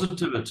 And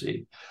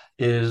positivity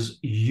is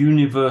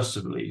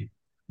universally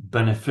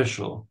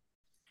beneficial.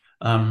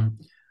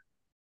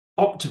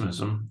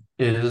 Optimism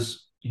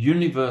is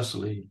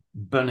universally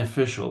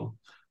beneficial,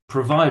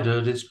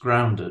 provided it's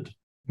grounded.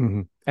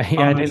 And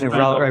in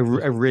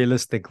a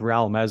realistic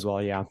realm as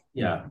well. Yeah,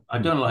 I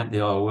don't like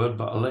the R word,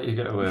 but I'll let you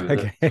get away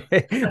with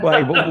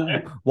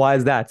it. Why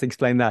is that?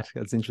 Explain that.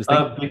 That's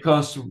interesting.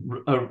 Because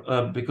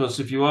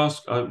if you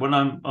ask, when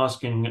I'm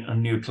asking a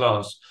new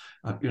class,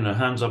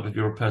 hands up if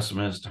you're a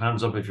pessimist,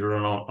 hands up if you're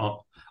an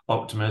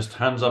optimist,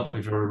 hands up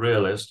if you're a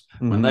realist.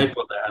 When they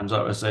put their hands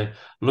up, I say,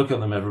 look at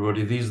them,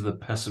 everybody. These are the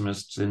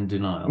pessimists in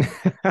denial.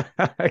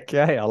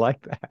 Okay, I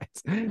like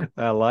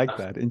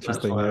that.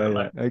 Interesting.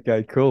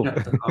 Okay, cool.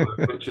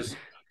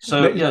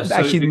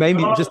 Actually,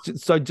 maybe just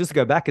to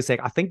go back a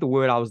sec, I think the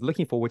word I was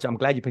looking for, which I'm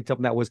glad you picked up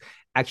on, that was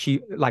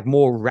actually like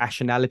more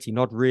rationality,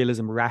 not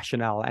realism,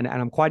 rationale. And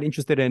I'm quite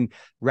interested in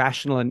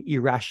rational and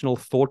irrational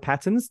thought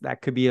patterns.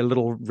 That could be a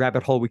little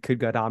rabbit hole we could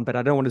go down, but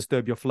I don't want to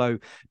disturb your flow.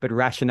 But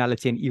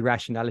rationality and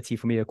irrationality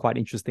for me are quite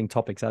interesting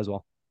topics as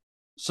well.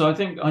 So I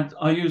think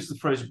I use the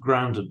phrase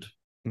grounded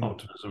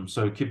optimism.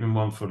 So keeping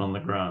one foot on the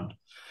ground.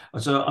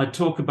 So I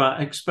talk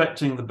about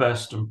expecting the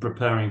best and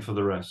preparing for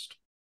the rest.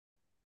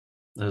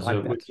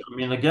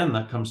 Again,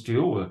 that comes to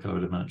your work, I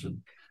would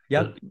imagine.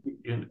 Yeah.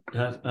 And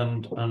there's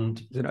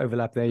an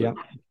overlap there. Yeah.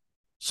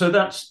 So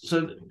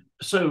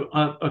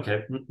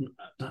okay.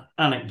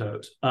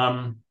 Anecdote.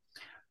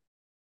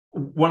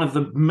 One of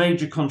the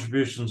major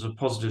contributions of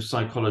positive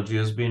psychology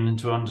has been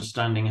into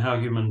understanding how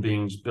human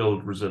beings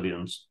build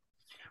resilience.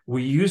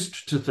 We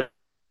used to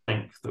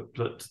think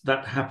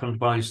that happened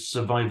by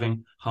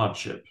surviving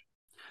hardship,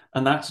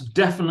 and that's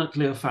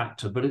definitely a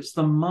factor, but it's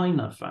the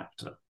minor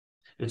factor.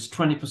 It's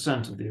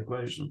 20% of the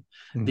equation.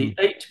 The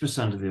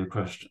 80% of the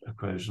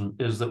equation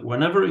is that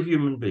whenever a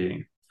human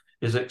being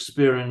is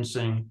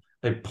experiencing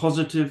a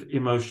positive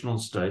emotional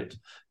state,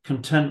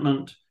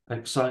 contentment,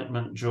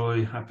 excitement,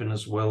 joy,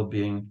 happiness,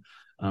 well-being,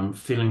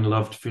 feeling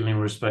loved, feeling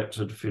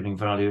respected, feeling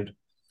valued,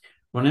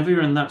 whenever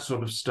you're in that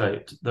sort of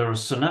state, there are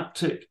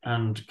synaptic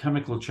and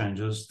chemical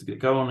changes that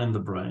go on in the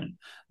brain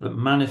that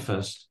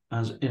manifest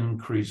as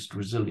increased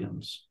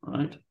resilience,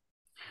 right?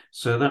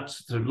 So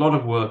that's a lot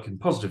of work in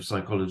positive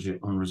psychology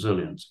on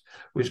resilience,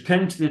 which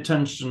came to the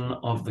attention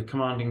of the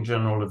commanding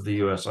general of the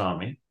US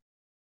Army,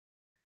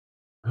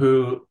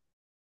 who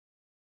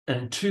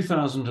in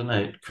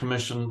 2008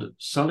 commissioned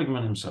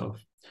Seligman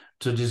himself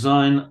to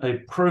design a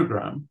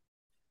program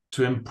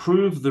to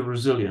improve the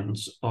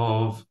resilience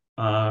of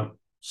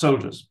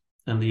soldiers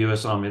in the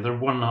US Army. There are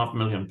 1.5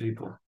 million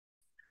people.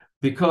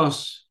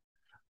 Because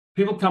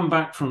people come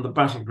back from the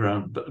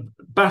battleground.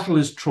 Battle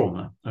is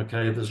trauma,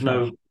 okay? There's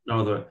no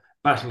other.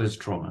 Battle is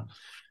trauma.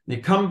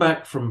 You come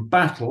back from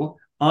battle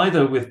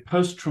either with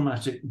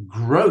post-traumatic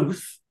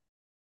growth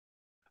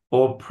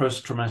or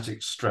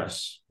post-traumatic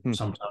stress,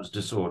 sometimes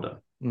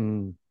disorder.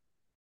 And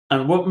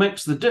what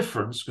makes the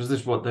difference, because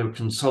this is what they were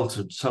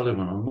consulted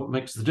Seligman on, what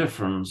makes the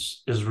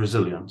difference is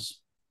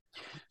resilience.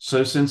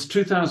 So since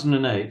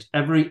 2008,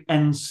 every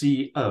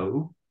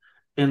NCO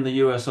in the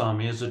US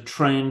Army is a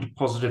trained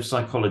positive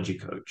psychology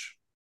coach.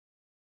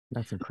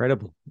 That's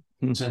incredible.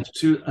 And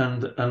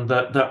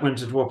that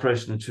went into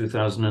operation in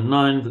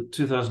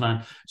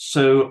 2009.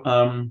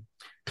 So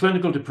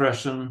clinical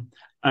depression,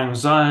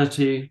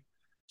 anxiety,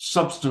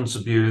 substance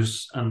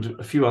abuse, and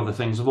a few other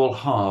things have all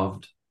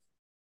halved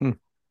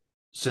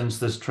since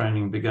this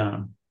training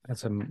began.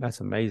 That's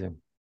amazing.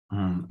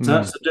 So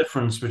that's the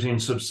difference between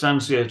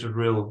substantiated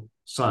real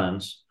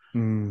science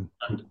and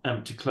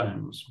empty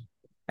claims.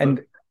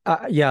 And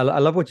I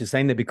love what you're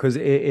saying there, because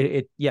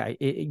it's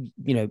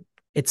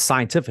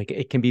scientific.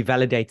 It can be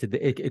validated.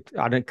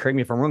 I don't, correct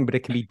me if I'm wrong, but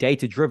it can be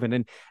data driven.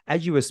 And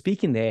as you were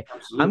speaking there,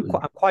 I'm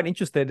quite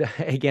interested.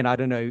 Again, I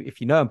don't know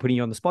if you know, I'm putting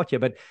you on the spot here,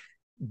 but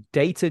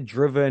data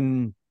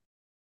driven,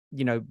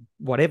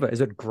 whatever,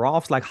 is it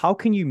graphs? Like, how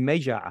can you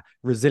measure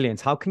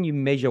resilience? How can you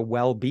measure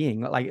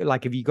well-being?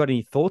 Like, have you got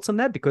any thoughts on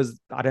that? Because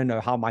I don't know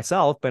how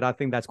myself, but I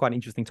think that's quite an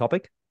interesting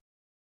topic.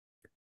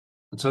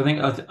 So I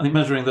think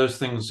measuring those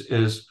things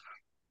is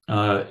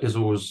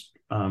always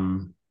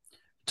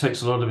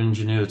takes a lot of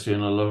ingenuity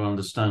and a lot of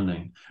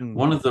understanding.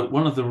 One of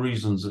the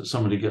reasons that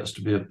somebody gets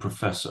to be a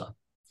professor,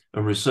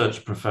 a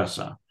research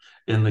professor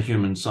in the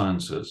human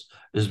sciences,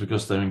 is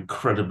because they're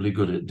incredibly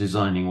good at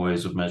designing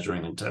ways of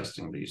measuring and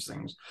testing these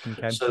things,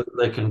 so that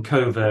they can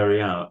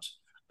co-vary out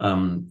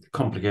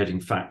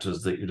complicating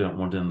factors that you don't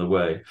want in the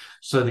way,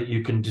 so that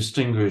you can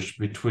distinguish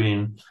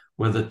between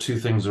whether two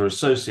things are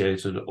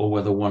associated or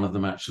whether one of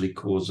them actually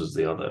causes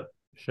the other.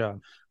 Sure.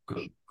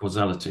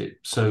 Causality.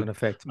 So,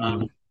 effect.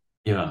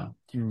 Yeah.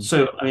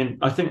 So, I mean,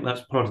 I think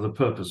that's part of the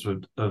purpose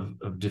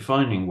of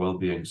defining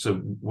well-being. So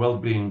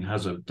well-being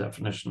has a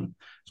definition.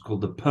 It's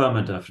called the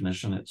PERMA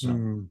definition. It's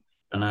an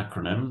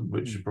acronym,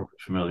 which you're probably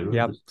familiar with.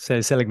 Yeah.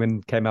 So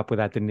Seligman came up with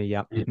that, didn't he?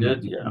 Yeah. He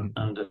did, yeah.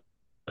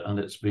 And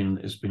it's been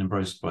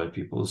embraced by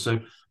people. So,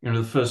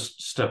 the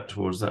first step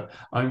towards that.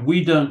 I mean,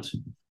 we don't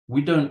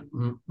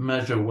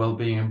measure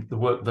well-being in the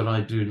work that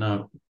I do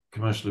now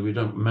commercially. We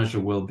don't measure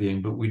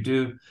well-being, but we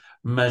do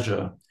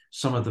measure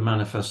some of the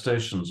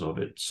manifestations of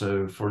it.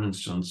 So, for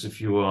instance,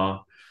 we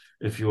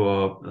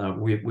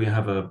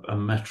have a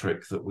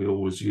metric that we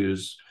always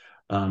use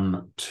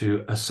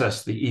to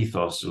assess the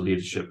ethos of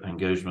leadership,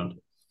 engagement,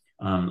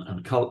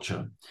 and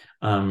culture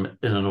in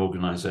an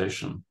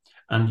organization.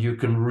 And you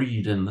can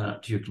read in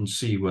that, you can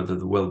see whether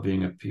the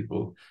well-being of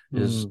people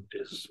is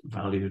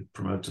valued,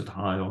 promoted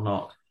high or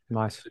not.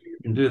 Nice. So you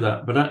can do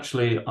that. But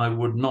actually, I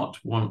would not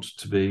want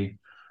to be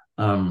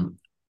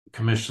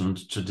commissioned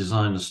to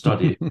design a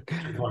study to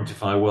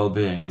quantify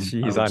well-being.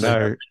 Jeez, I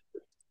know.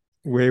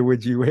 Where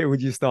would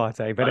you start,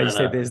 eh? But as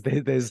you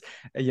said, there's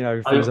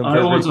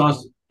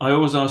I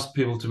always ask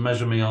people to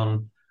measure me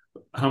on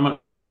how much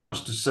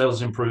does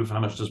sales improve, how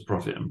much does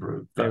profit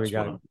improve. There we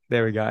go.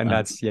 And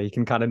that's, you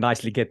can kind of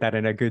nicely get that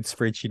in a good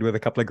spreadsheet with a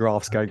couple of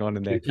graphs going on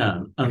in there. You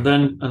can. And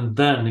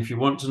then if you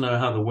want to know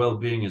how the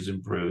well-being is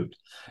improved,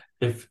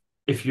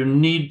 if you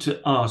need to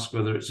ask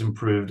whether it's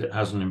improved, it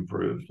hasn't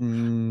improved.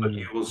 But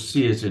you will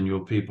see it in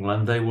your people,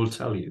 and they will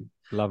tell you.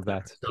 Love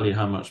that. Tell you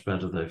how much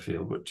better they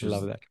feel, which is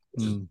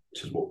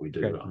what we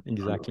do. Great.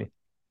 Exactly.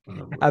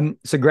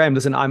 So Graham,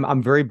 listen,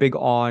 I'm very big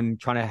on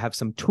trying to have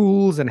some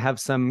tools and have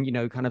some,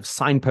 kind of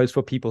signposts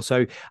for people.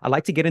 So I'd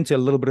like to get into a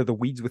little bit of the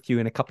weeds with you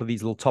in a couple of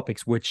these little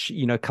topics, which,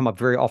 come up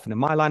very often in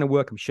my line of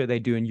work. I'm sure they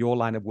do in your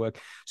line of work.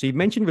 So you've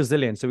mentioned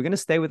resilience. So we're going to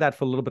stay with that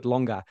for a little bit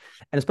longer.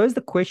 And I suppose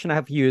the question I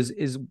have for you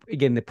is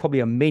again, there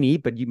probably are many,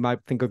 but you might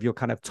think of your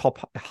kind of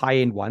top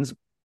high-end ones.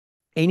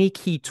 Any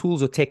key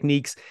tools or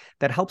techniques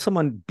that help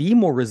someone be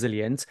more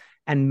resilient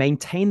and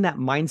maintain that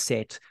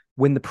mindset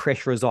when the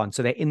pressure is on?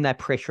 So they're in that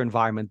pressure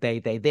environment,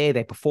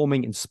 they're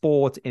performing in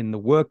sport, in the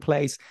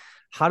workplace.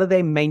 How do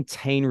they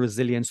maintain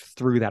resilience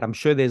through that? I'm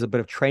sure there's a bit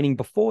of training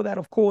before that,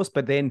 of course,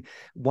 but then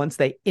once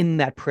they're in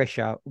that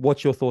pressure,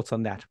 what's your thoughts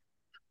on that?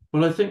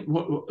 Well, I think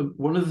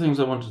one of the things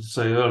I wanted to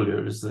say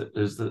earlier is that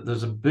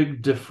there's a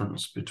big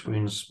difference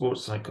between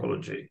sports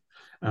psychology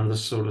and the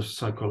sort of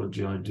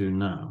psychology I do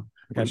now,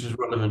 which is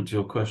relevant to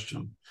your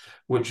question,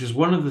 which is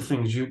one of the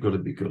things you've got to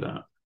be good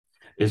at,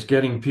 is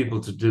getting people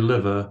to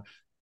deliver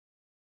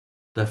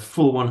their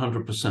full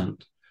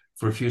 100%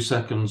 for a few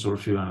seconds or a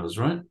few hours,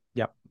 right?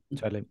 Yep,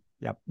 totally.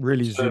 Yeah.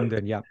 Really So, zoomed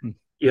in. Yeah.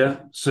 yeah.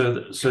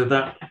 So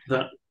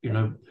that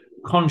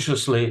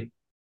consciously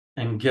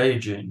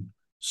engaging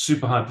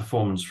super high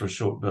performance for a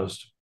short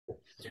burst.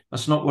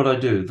 That's not what I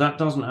do. That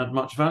doesn't add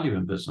much value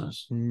in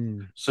business.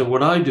 Mm. So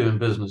what I do in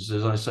business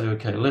is I say,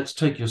 okay, let's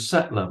take your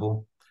set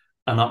level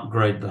and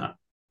upgrade that.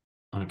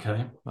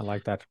 Okay. I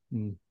like that.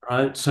 Mm.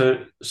 Right.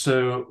 So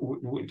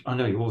I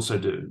know you also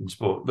do in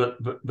sport, but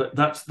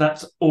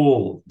that's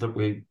all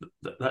that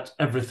that's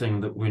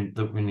everything that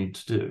we need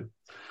to do.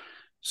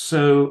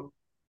 So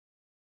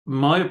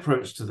my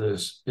approach to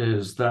this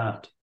is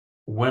that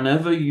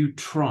whenever you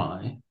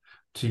try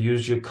to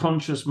use your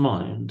conscious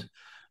mind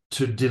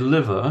to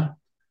deliver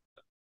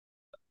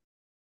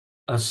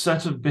a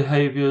set of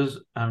behaviors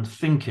and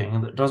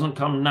thinking that doesn't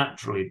come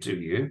naturally to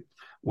you,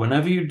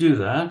 whenever you do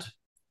that,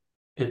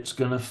 it's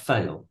going to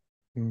fail.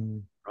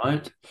 Mm.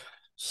 Right?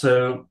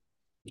 So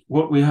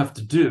what we have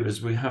to do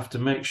is we have to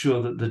make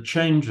sure that the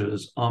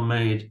changes are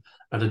made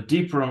at a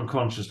deeper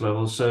unconscious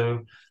level. So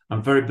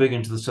I'm very big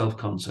into the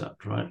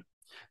self-concept, right?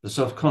 The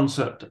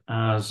self-concept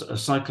as a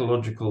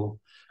psychological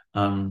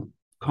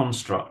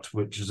construct,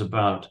 which is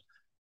about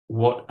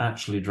what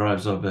actually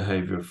drives our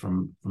behavior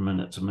from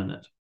minute to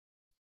minute.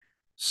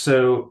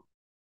 So,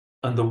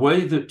 and the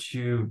way that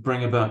you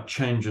bring about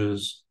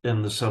changes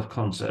in the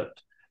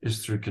self-concept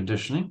is through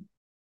conditioning.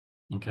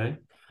 Okay.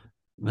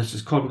 This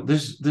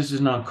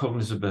is now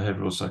cognitive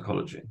behavioral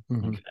psychology.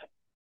 Mm-hmm. Okay.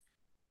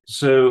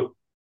 So,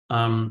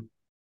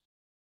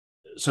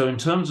 so in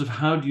terms of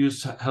how do you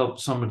help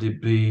somebody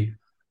be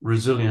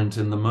resilient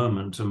in the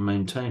moment and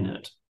maintain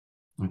it?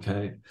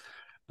 Okay.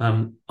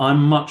 I'm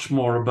much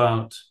more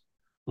about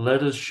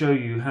let us show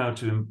you how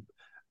to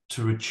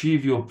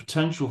achieve your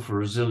potential for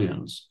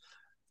resilience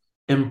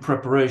in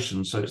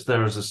preparation, so it's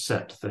there as a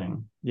set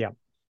thing. Yeah.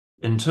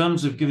 In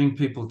terms of giving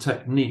people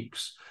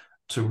techniques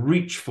to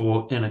reach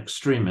for in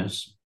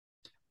extremis,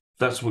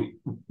 that's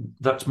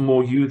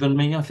more you than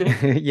me, I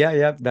think.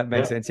 Yeah, that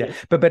makes sense. Yeah,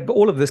 but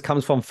all of this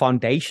comes from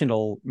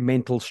foundational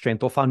mental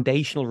strength or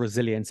foundational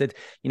resilience. It,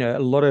 a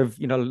lot of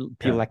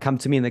people that come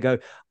to me and they go,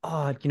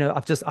 oh,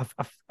 I've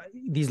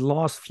these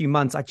last few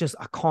months, I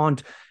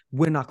can't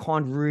win. I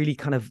can't really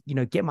kind of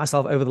get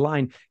myself over the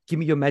line. Give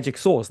me your magic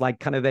sauce. Like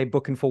kind of they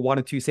booking for 1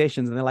 or 2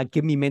 sessions and they're like,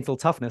 give me mental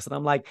toughness. And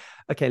I'm like,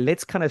 okay,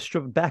 let's kind of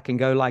strip back and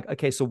go like,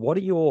 okay, so what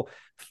are your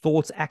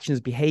thoughts,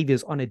 actions,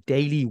 behaviors on a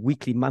daily,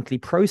 weekly, monthly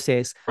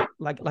process?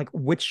 Like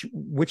which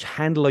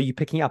handle are you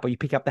picking up? Are you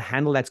picking up the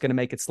handle that's going to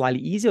make it slightly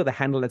easier or the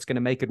handle that's going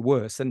to make it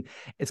worse? And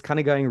it's kind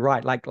of going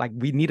right. Like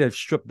we need to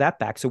strip that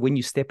back. So when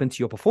you step into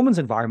your performance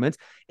environment,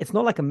 it's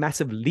not like a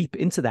massive leap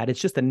into that. It's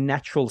just a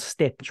natural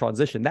step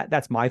transition.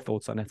 That's my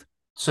thoughts on it.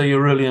 So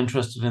you're really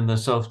interested in the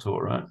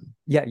self-taught, right?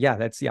 Yeah.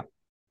 That's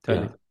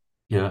totally.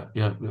 Yeah.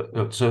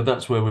 So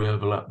that's where we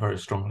overlap very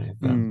strongly.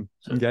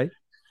 Okay.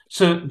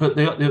 So, but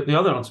the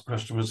other answer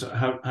question was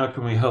how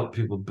can we help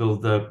people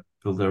build their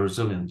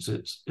resilience?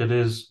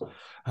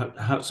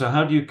 So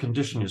how do you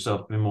condition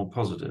yourself to be more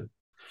positive?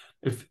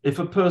 If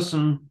a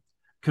person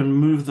can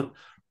move them,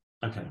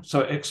 okay.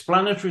 So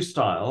explanatory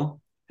style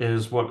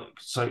is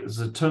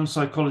the term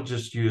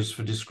psychologists use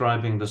for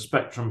describing the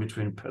spectrum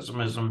between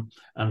pessimism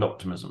and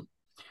optimism.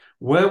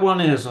 Where one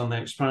is on the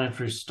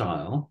explanatory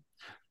style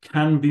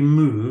can be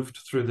moved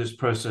through this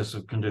process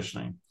of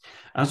conditioning.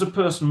 As a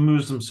person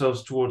moves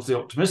themselves towards the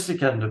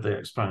optimistic end of the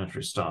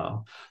explanatory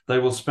style, they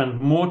will spend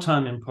more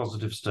time in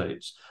positive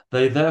states.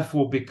 They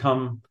therefore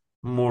become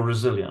more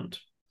resilient.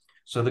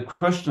 So the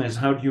question is,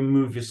 how do you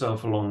move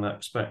yourself along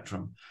that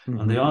spectrum?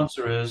 Mm-hmm. And the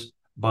answer is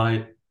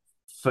by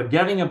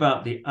forgetting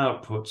about the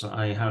outputs,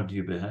 i.e., how do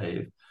you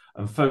behave,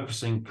 and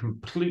focusing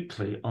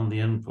completely on the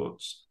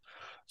inputs.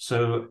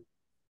 So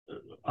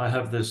I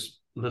have this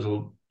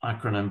little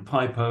acronym,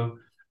 PIPO,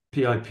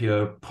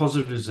 PIPO,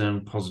 positives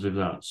in, positives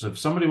out. So if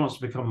somebody wants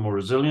to become more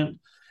resilient,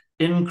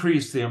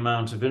 increase the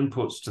amount of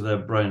inputs to their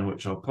brain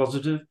which are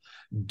positive,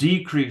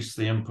 decrease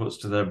the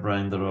inputs to their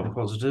brain that are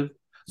positive,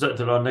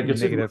 that are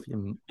negative.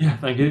 Yeah,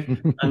 thank you.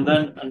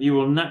 and you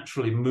will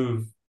naturally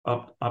move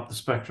up the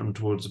spectrum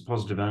towards the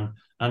positive end,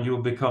 and you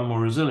will become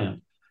more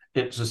resilient.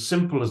 It's as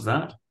simple as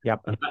that.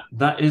 Yep. And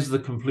that is the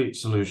complete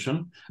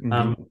solution.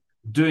 Mm-hmm.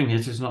 Doing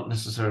it is not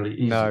necessarily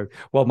easy. No.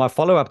 Well, my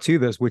follow-up to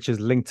this, which is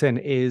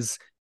LinkedIn, is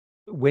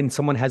when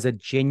someone has a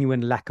genuine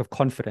lack of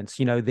confidence,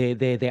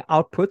 their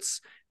outputs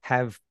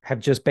have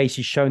just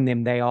basically shown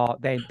them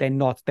they're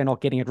not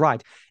getting it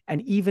right.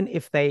 And even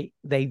if they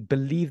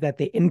believe that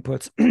their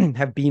inputs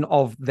have been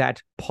of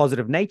that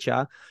positive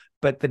nature,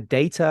 but the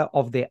data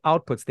of their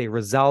outputs, their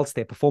results,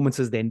 their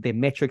performances, their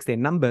metrics, their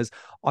numbers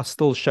are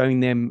still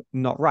showing them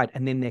not right.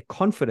 And then their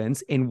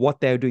confidence in what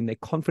they're doing, their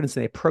confidence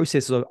in their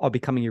processes are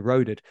becoming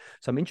eroded.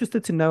 So I'm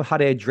interested to know how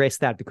to address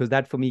that, because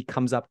that for me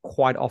comes up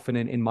quite often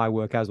in my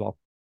work as well.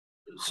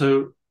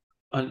 So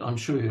I'm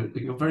sure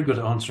you're very good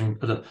at answering.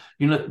 But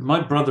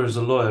my brother is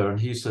a lawyer, and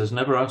he says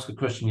never ask a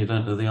question you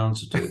don't know the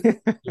answer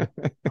to.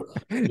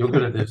 You're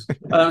good at this.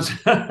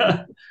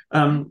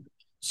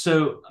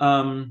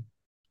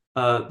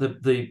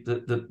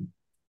 The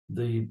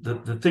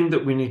the thing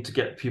that we need to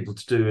get people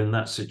to do in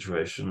that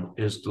situation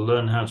is to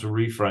learn how to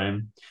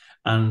reframe.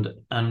 And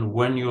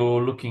when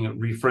you're looking at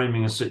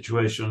reframing a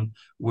situation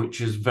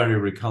which is very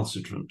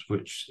recalcitrant,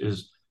 which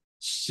is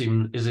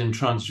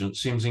intransigent,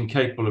 seems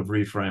incapable of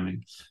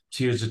reframing,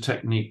 to use a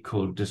technique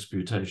called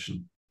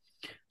disputation.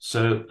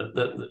 So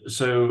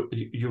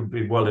you'll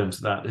be well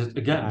into that.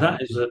 Again,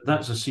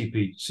 that's a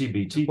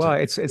CBT. Well,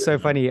 it's so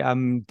funny.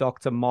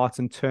 Dr.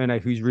 Martin Turner,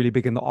 who's really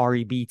big in the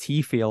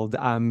REBT field,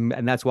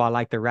 and that's why I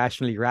like the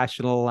Rationally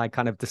Rational. I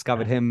kind of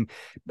discovered him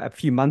a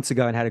few months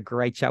ago and had a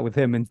great chat with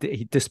him, and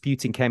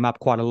disputing came up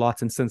quite a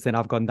lot. And since then,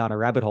 I've gone down a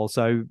rabbit hole.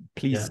 So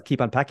please keep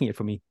unpacking it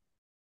for me.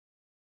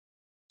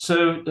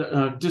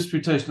 So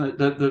disputation.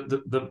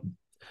 The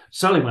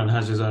Seligman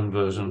has his own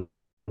version,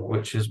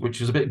 which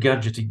is a bit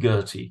gadgety,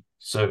 girty.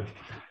 So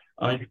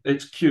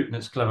it's cute and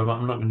it's clever, but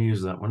I'm not going to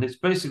use that one. It's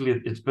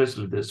basically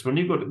this: when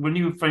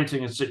you're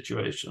facing a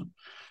situation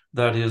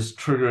that is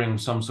triggering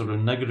some sort of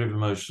negative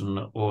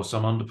emotion or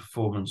some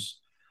underperformance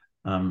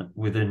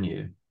within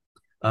you,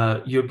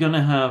 you're going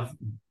to have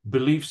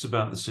beliefs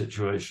about the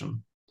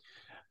situation,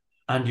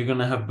 and you're going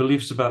to have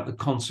beliefs about the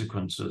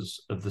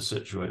consequences of the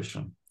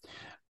situation.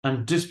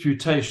 And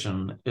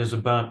disputation is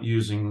about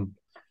using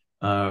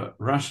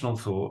rational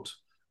thought,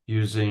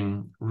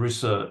 using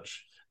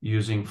research,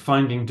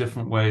 finding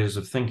different ways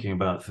of thinking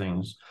about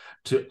things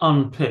to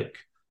unpick,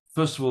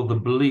 first of all, the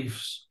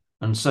beliefs,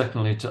 and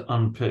secondly, to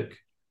unpick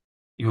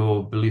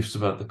your beliefs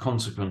about the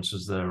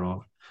consequences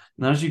thereof.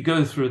 Now, as you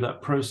go through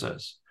that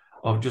process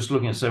of just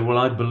looking and say, well,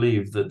 I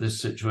believe that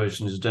this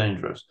situation is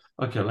dangerous.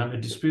 Okay, let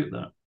me dispute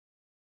that.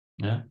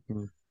 Yeah.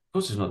 Of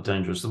course it's not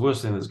dangerous. The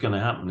worst thing that's going to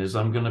happen is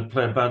I'm going to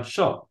play a bad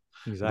shot.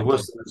 Exactly. The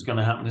worst thing that's going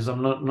to happen is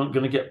I'm not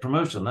going to get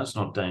promotion. That's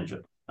not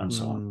danger, and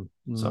so on.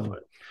 So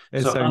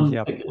I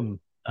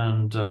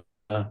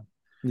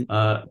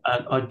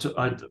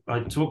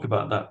talk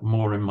about that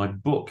more in my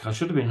book. I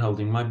should have been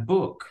holding my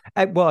book.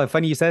 Well,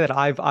 funny you say that.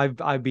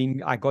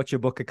 I got your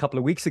book a couple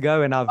of weeks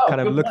ago, and I've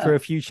kind of looked through a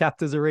few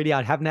chapters already.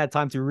 I haven't had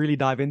time to really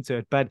dive into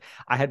it, but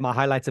I had my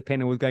highlighter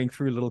pen and was going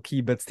through little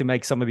key bits to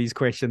make some of these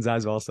questions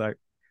as well. So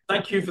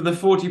thank you for the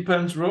 40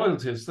 pence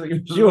royalties.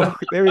 Sure.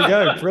 There we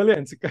go.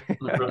 Brilliant.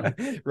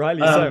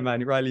 Rightly so,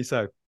 man. Rightly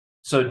so.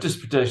 So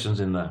disputation's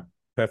in there.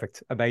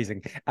 Perfect.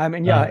 Amazing.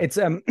 And yeah, it's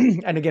and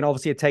again,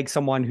 obviously it takes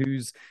someone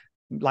who's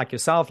like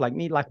yourself, like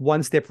me, like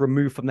one step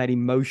removed from that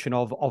emotion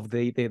of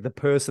the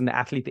person, the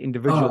athlete, the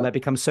individual that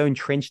becomes so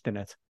entrenched in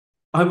it.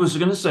 I was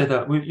going to say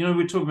that we're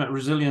talking about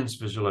resilience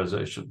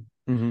visualization.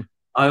 Mm-hmm.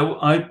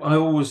 I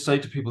always say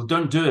to people,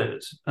 don't do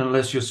it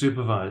unless you're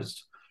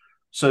supervised.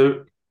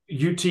 So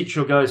you teach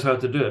your guys how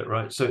to do it,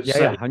 right? So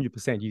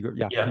 100%. You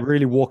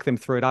really walk them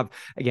through it. I've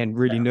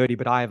really nerdy,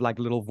 but I have like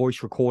little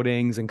voice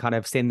recordings and kind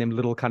of send them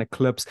little kind of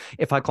clips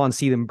if I can't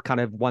see them kind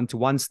of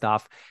one-to-one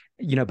stuff,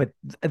 but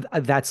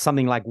that's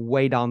something like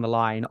way down the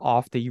line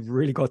after you've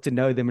really got to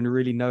know them and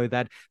really know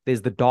that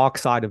there's the dark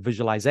side of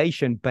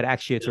visualization, but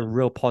actually it's a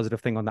real positive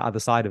thing on the other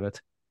side of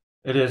it.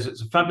 It is.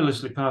 It's a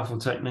fabulously powerful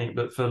technique.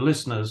 But for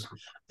listeners,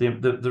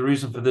 the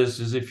reason for this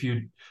is if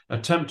you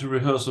attempt to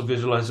rehearse a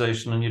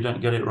visualization and you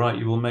don't get it right,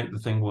 you will make the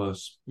thing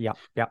worse. Yeah.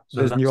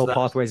 So those neural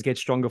pathways get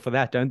stronger for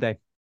that, don't they?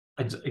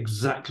 It's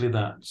exactly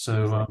that.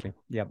 So exactly.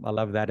 I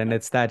love that. And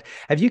it's that.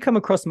 Have you come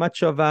across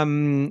much of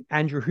Andrew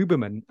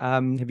Huberman?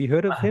 Have you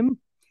heard of him?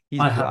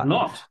 I have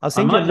not. I'll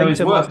send you a link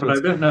to him but I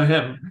don't know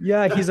him.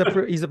 Yeah, he's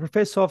a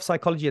professor of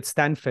psychology at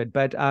Stanford.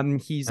 But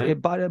he's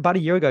about a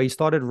year ago he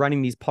started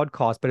running these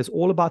podcasts. But it's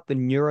all about the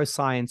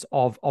neuroscience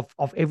of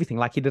everything.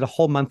 Like he did a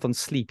whole month on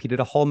sleep. He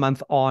did a whole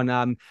month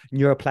on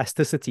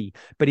neuroplasticity.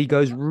 But he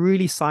goes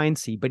really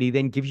sciencey. But he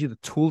then gives you the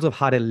tools of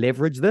how to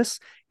leverage this.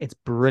 It's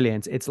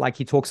brilliant. It's like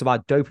he talks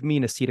about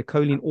dopamine,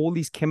 acetylcholine, all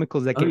these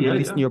chemicals that get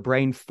released in your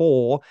brain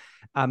for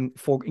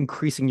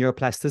increasing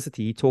neuroplasticity.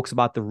 He talks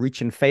about the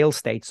reach and fail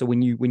state. So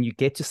when you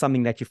get to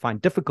something that you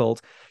find difficult,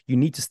 you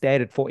need to stay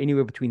at it for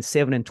anywhere between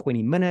 7 and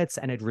 20 minutes,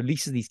 and it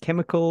releases these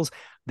chemicals.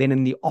 Then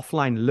in the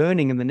offline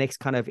learning, in the next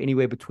kind of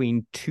anywhere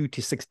between 2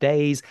 to 6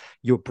 days,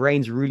 your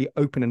brain's really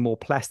open and more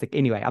plastic.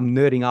 Anyway, I'm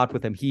nerding out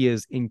with him. He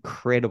is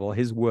incredible.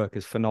 His work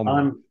is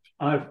phenomenal.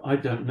 I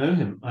don't know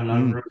him, and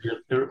I'm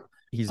really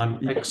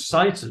I'm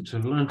excited to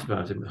have learned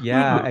about him.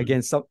 Yeah,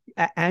 again, so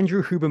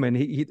Andrew Huberman,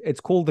 it's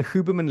called the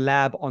Huberman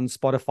Lab on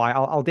Spotify.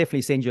 I'll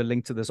definitely send you a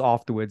link to this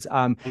afterwards.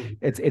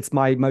 It's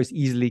my most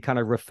easily kind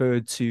of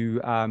referred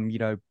to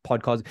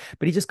podcast,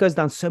 but he just goes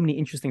down so many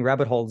interesting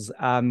rabbit holes.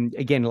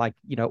 Again, like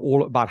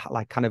all about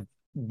like kind of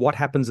what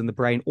happens in the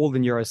brain, all the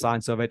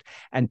neuroscience of it,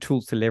 and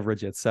tools to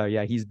leverage it. So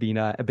yeah, he's been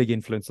a big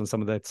influence on some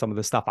of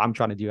the stuff I'm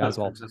trying to do as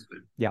well.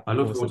 Yeah, I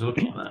look forward to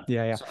looking at that.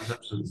 Yeah.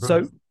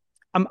 So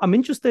I'm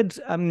interested,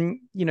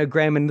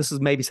 Graham, and this is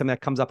maybe something that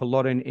comes up a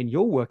lot in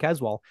your work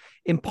as well,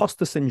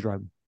 imposter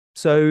syndrome.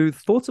 So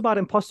thoughts about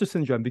imposter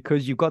syndrome,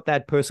 because you've got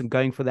that person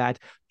going for that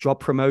job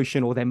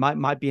promotion, or they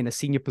might be in a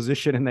senior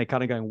position and they're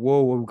kind of going,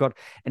 whoa, we've got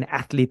an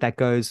athlete that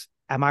goes,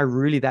 am I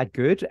really that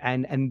good?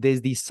 And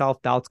there's these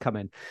self-doubts come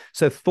in.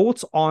 So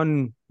thoughts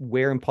on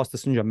where imposter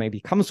syndrome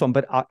maybe comes from,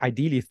 but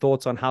ideally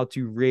thoughts on how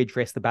to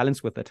readdress the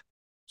balance with it.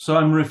 So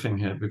I'm riffing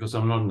here because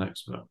I'm not an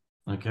expert.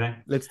 Okay.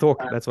 Let's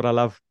talk. That's what I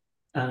love.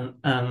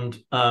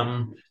 And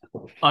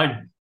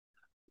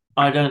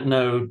I don't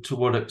know to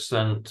what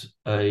extent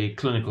a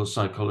clinical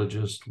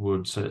psychologist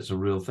would say it's a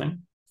real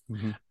thing,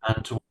 Mm-hmm.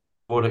 and to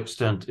what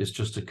extent it's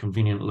just a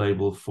convenient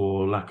label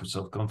for lack of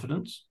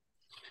self-confidence.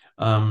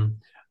 Um,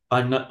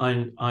 I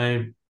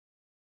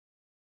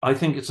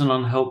think it's an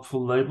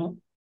unhelpful label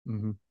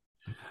Mm-hmm.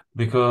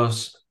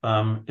 because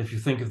if you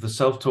think of the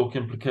self-talk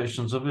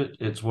implications of it,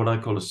 it's what I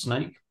call a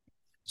snake.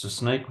 It's a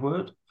snake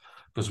word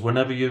because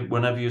whenever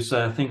you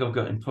say, I think I've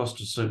got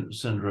imposter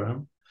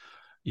syndrome,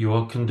 you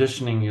are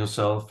conditioning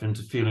yourself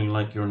into feeling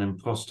like you're an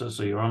imposter.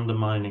 So you're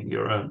undermining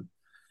your own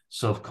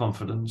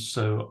self-confidence.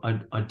 So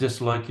I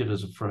dislike it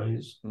as a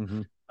phrase.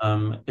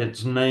 Mm-hmm.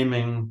 It's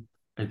naming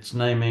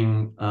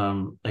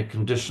a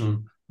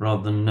condition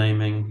rather than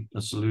naming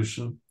a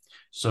solution.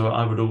 So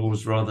I would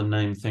always rather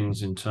name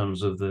things in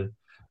terms of the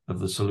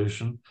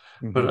solution.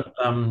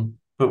 Mm-hmm.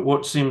 But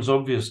what seems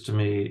obvious to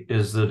me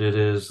is that it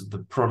is the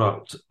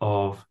product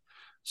of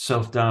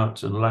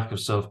self-doubt and lack of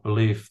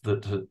self-belief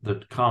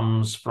that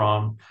comes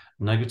from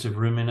negative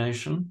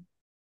rumination.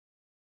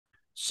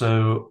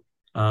 So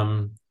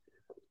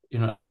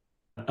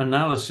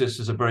analysis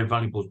is a very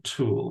valuable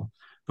tool,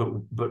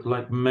 but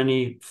like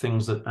many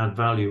things that add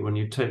value, when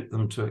you take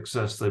them to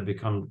excess, they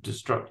become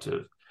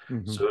destructive.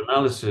 Mm-hmm. So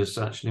analysis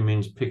actually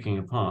means picking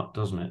apart,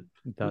 doesn't it?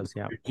 It does,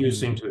 yeah.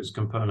 Reducing to its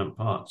component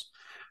parts.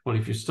 Well,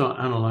 if you start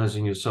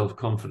analyzing your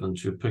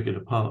self-confidence, you pick it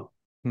apart.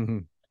 Mm-hmm.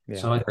 Yeah,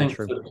 So I think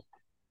true.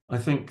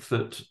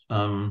 that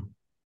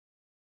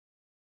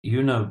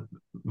you know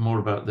more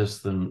about this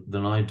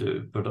than I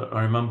do, but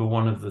I remember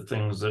one of the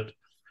things that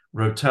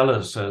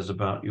Rotella says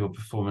about your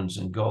performance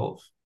in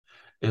golf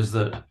is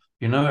that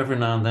every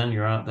now and then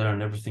you're out there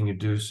and everything you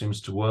do seems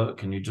to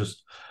work, and you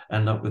just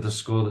end up with a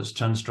score that's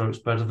 10 strokes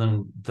better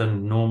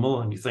than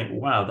normal, and you think,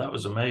 wow, that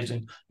was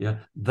amazing. Yeah,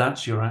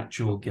 that's your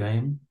actual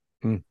game.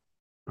 Mm.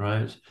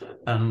 Right?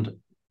 And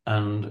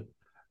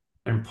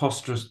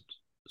imposter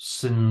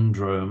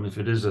syndrome, if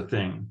it is a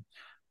thing,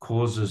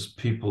 causes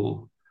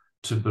people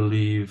to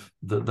believe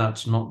that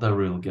that's not their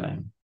real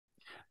game,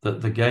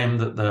 that the game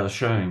that they are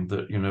showing,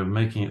 that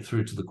making it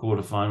through to the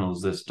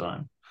quarterfinals this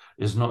time,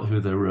 is not who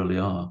they really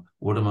are.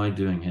 What am I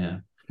doing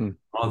here? Mm.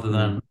 Rather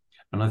than,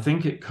 and I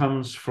think it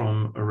comes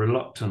from a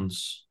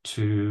reluctance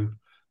to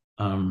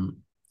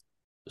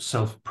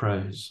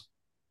self-praise.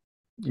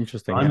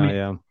 Interesting.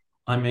 Yeah.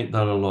 I meet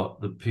that a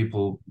lot, that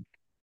people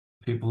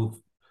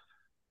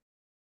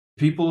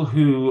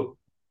who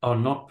are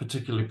not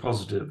particularly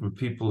positive and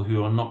people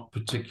who are not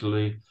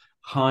particularly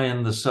high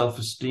in the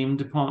self-esteem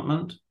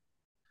department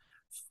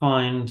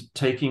find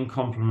taking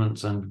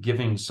compliments and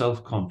giving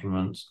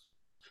self-compliments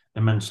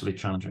immensely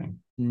challenging.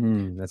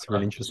 That's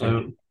really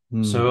interesting.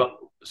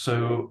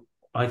 So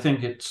I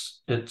think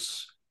it's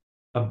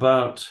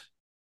about,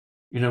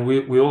 we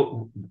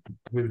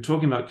were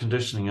talking about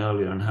conditioning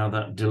earlier and how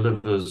that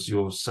delivers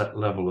your set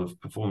level of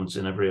performance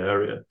in every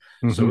area.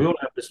 Mm-hmm. So we all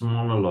have this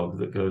monologue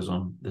that goes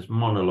on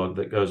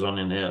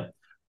in here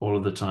all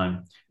of the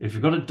time. If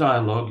you've got a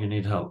dialogue, you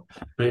need help.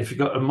 But if you've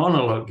got a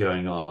monologue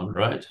going on,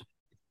 right,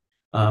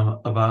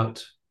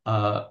 about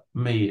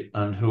me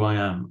and who I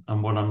am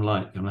and what I'm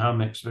like and how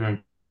I'm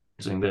experiencing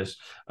this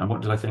and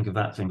what did I think of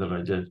that thing that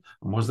I did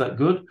and was that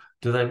good?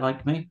 Do they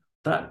like me?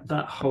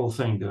 That whole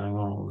thing going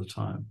on all the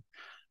time.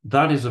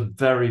 That is a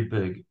very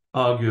big,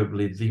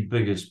 arguably the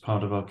biggest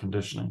part of our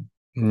conditioning.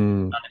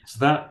 And it's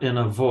that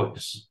inner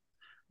voice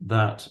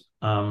that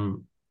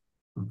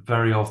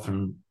very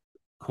often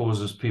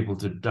causes people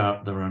to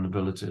doubt their own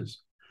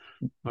abilities.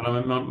 But I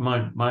mean,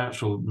 my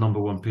actual number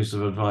one piece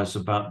of advice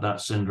about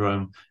that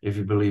syndrome, if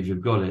you believe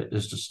you've got it,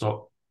 is to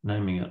stop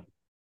naming it.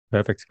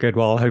 Perfect. Good.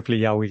 Well, hopefully,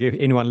 yeah, we give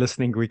anyone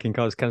listening, we can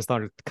kind of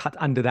start to cut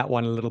under that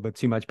one a little bit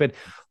too much. But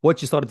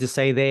what you started to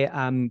say there,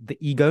 the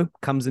ego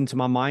comes into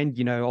my mind.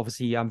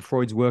 Obviously,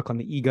 Freud's work on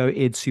the ego,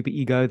 id,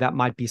 superego, that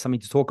might be something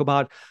to talk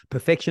about.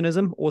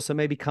 Perfectionism also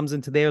maybe comes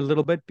into there a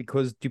little bit,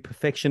 because do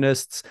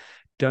perfectionists,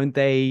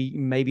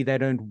 maybe they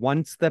don't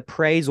want the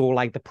praise, or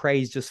like the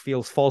praise just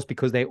feels false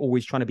because they're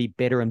always trying to be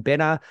better and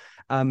better.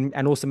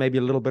 And also maybe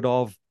a little bit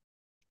of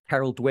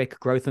Carol Dweck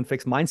growth and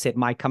fixed mindset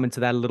might come into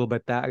that a little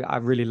bit. That I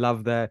really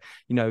love the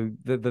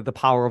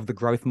power of the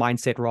growth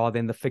mindset rather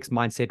than the fixed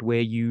mindset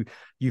where you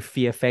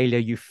fear failure,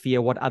 you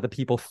fear what other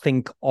people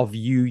think of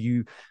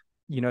you.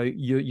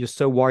 You're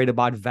so worried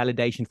about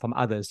validation from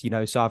others,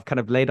 so I've kind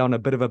of laid on a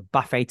bit of a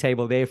buffet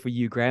table there for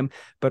you, Graham,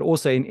 but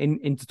also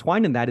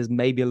intertwined in that is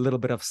maybe a little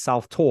bit of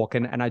self-talk,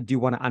 and I do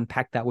want to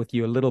unpack that with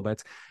you a little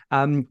bit.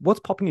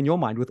 What's popping in your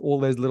mind with all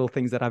those little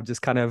things that I've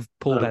just kind of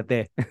pulled at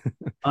there?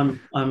 I'm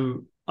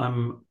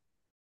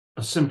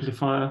a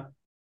simplifier,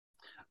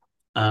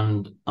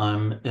 and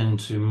I'm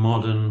into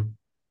modern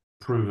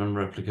proven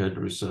replicated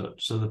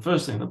research. So the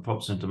first thing that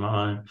pops into my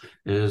mind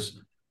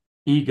is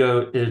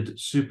ego, id,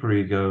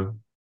 superego,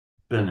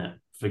 bin it.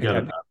 Forget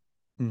about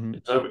it.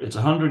 Mm-hmm. It's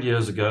 100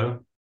 years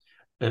ago.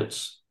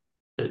 It's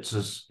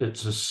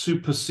a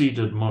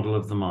superseded model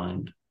of the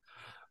mind.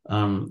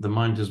 The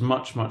mind is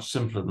much, much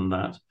simpler than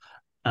that.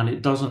 and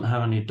it doesn't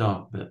have any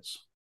dark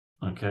bits.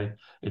 Okay,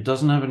 it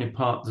doesn't have any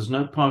part. There's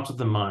no part of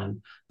the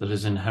mind that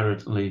is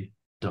inherently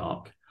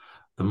dark.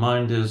 The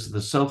mind is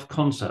the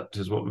self-concept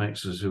is what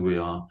makes us who we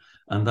are,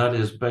 and that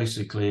is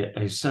basically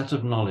a set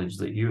of knowledge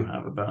that you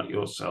have about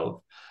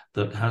yourself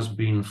that has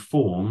been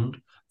formed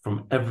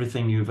from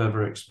everything you've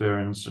ever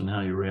experienced and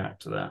how you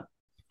react to that.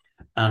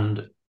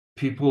 And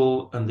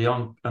people and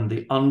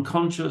the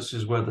unconscious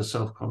is where the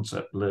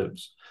self-concept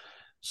lives.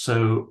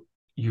 So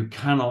you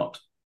cannot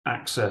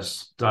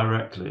access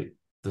directly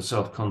the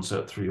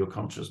self-concept through your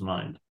conscious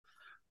mind,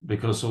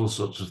 because all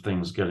sorts of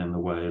things get in the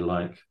way,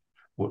 like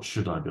what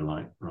should I be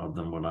like rather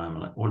than what I am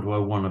like? What do I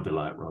want to be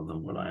like rather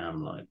than what I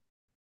am like?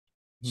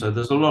 So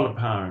there's a lot of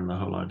power in the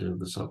whole idea of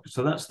the self.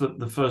 So that's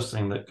the first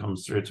thing that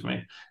comes through to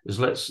me is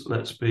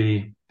let's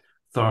be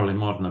thoroughly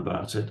modern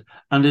about it.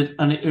 And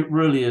it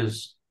really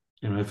is,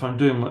 if I'm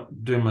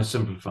doing my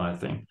simplify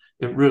thing,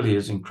 it really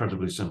is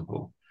incredibly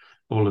simple.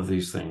 All of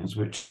these things,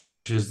 which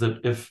is that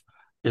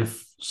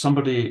if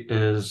somebody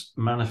is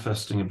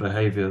manifesting a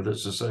behavior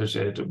that's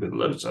associated with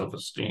low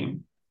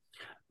self-esteem,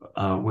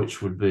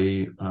 which would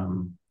be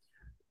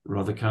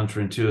rather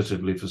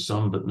counterintuitively for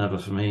some, but never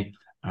for me,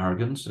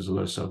 arrogance is a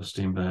low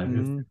self-esteem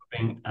behavior.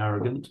 Being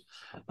arrogant,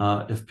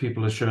 if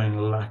people are showing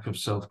a lack of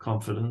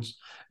self-confidence,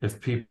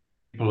 if people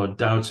are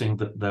doubting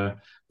that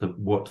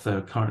what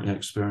they're currently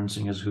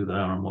experiencing is who they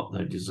are and what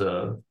they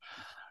deserve,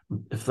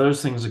 if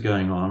those things are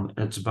going on,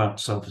 it's about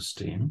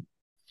self-esteem.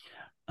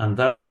 And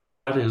that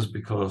is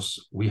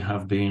because we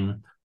have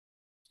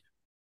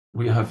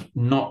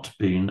not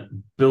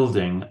been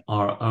building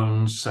our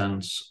own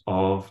sense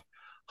of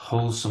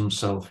wholesome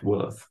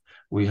self-worth.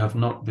 We have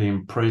not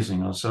been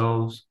praising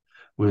ourselves.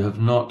 We have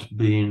not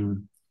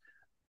been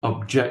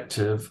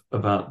objective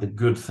about the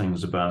good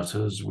things about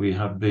us. We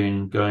have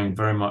been going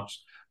very much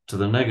to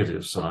the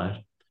negative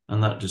side,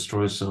 and that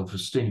destroys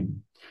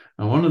self-esteem.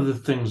 And one of the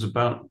things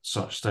about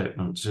such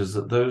statements is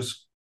that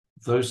those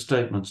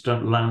statements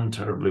don't land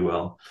terribly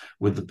well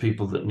with the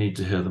people that need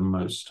to hear them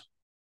most.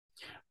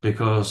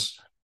 Because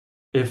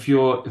if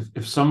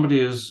somebody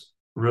is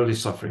really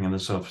suffering in the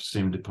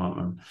self-esteem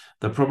department,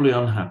 they're probably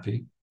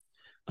unhappy,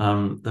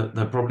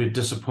 they're probably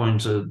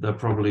disappointed, they're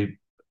probably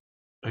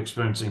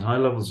experiencing high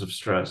levels of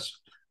stress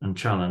and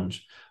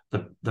challenge.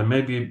 They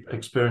may be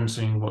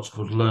experiencing what's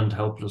called learned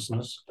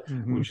helplessness,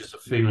 which is a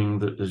feeling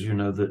that, as you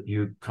know, that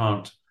you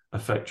can't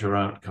affect your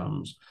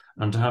outcomes.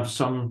 And to have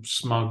some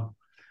smug,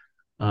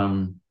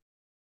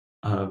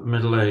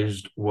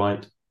 middle-aged,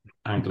 white,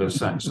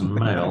 Anglo-Saxon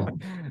male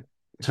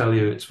tell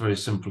you it's very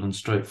simple and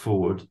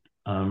straightforward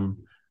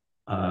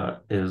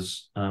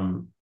is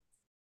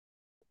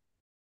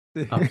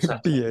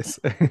BS.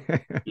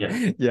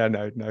 Yeah,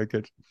 no,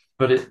 good.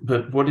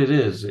 But what it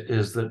is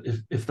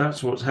that if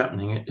that's what's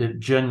happening, it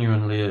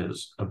genuinely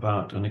is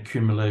about an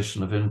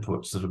accumulation of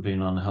inputs that have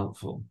been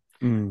unhelpful.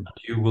 And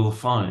you will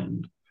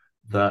find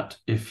that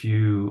if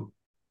you,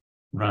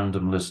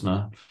 random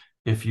listener,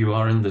 if you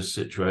are in this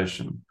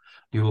situation,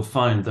 you will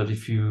find that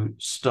if you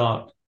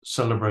start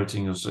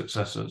celebrating your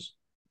successes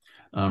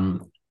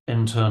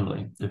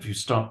internally, if you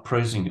start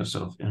praising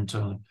yourself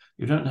internally,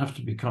 you don't have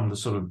to become the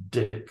sort of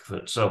dick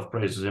that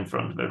self-praises in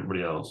front of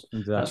everybody else.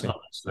 Exactly. That's not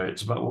necessary.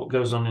 It's about what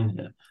goes on in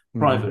here,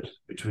 private,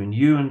 between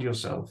you and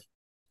yourself.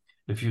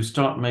 If you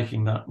start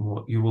making that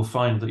more, you will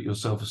find that your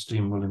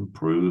self-esteem will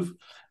improve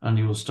and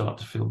you will start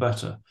to feel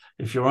better.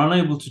 If you're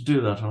unable to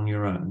do that on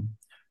your own,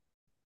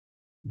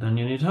 then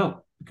you need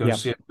help. Go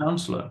see a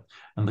counselor.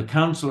 And the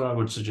counselor I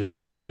would suggest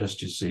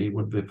you see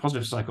would be a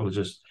positive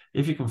psychologist,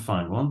 if you can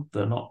find one.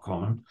 They're not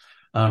common.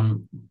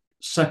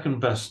 Second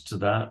best to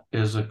that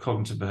is a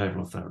cognitive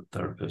behavioral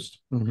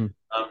therapist.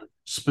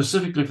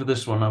 Specifically for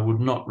this one, I would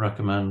not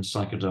recommend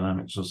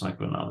psychodynamics or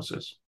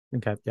psychoanalysis.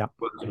 Okay, yeah.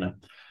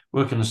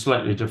 Work in a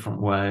slightly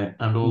different way.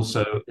 And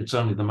also, it's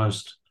only the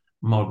most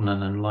modern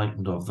and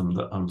enlightened of them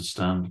that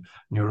understand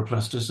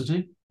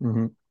neuroplasticity.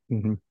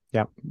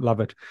 Yeah,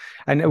 love it.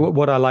 And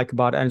what I like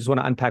about it, I just want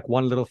to unpack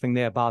one little thing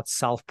there about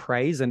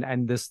self-praise.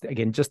 And this,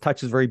 again, just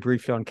touches very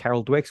briefly on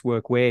Carol Dweck's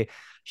work, where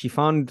she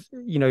found,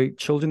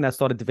 children that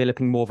started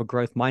developing more of a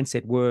growth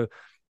mindset were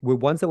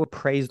ones that were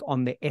praised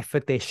on their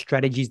effort, their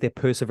strategies, their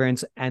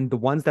perseverance. And the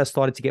ones that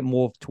started to get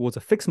more towards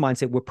a fixed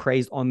mindset were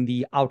praised on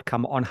the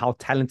outcome, on how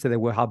talented they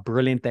were, how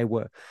brilliant they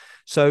were.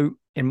 So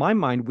in my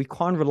mind, we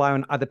can't rely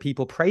on other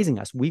people praising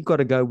us. We've got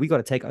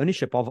to take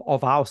ownership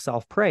of our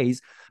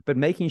self-praise, but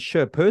making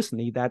sure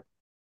personally that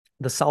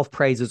the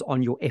self-praise is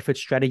on your effort,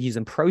 strategies,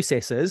 and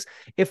processes.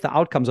 If the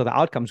outcomes are the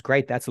outcomes,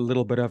 great. That's a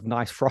little bit of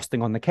nice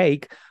frosting on the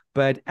cake.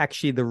 But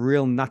actually the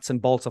real nuts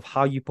and bolts of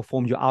how you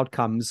perform your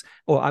outcomes,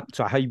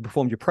 how you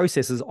perform your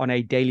processes on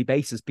a daily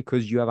basis,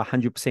 because you have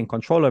 100%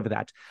 control over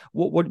that.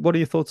 What are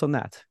your thoughts on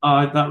that?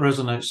 That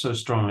resonates so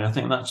strongly. I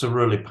think that's a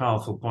really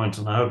powerful point,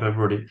 and I hope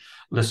everybody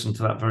listened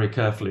to that very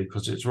carefully,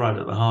 because it's right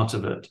at the heart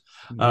of it.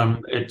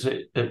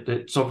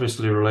 It's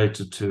obviously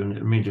related to, and it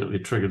immediately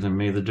triggered in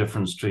me, the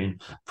difference between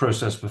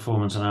process,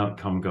 performance, and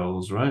outcome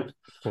goals, right? Of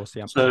course,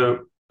 yeah.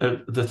 So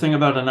the thing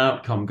about an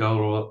outcome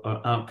goal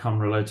or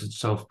outcome-related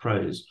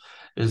self-praise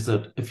is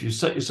that if you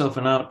set yourself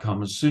an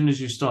outcome, as soon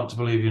as you start to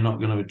believe you're not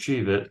going to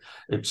achieve it,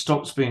 it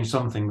stops being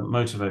something that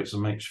motivates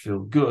and makes you feel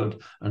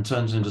good and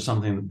turns into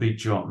something that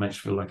beats you up, makes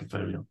you feel like a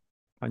failure.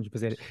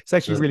 100%. It's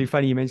actually really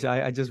funny you mentioned.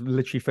 I just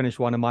literally finished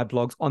one of my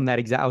blogs on that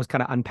exact. I was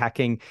kind of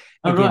unpacking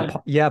again,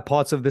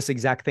 parts of this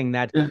exact thing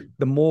that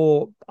the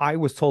more I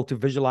was told to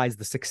visualize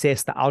the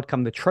success, the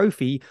outcome, the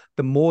trophy,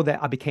 the more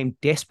that I became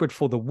desperate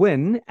for the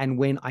win. And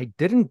when I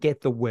didn't get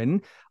the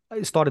win,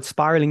 I started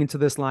spiraling into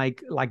this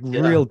like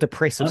real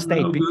depressive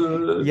state.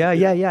 Yeah.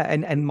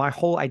 And my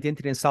whole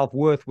identity and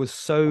self-worth was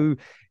so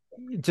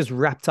just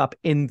wrapped up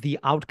in the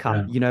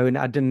outcome, and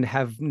I didn't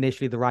have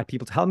necessarily the right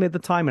people to help me at the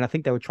time. And I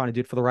think they were trying to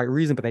do it for the right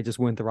reason, but they just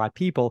weren't the right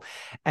people.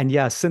 And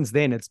since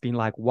then it's been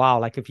like, wow,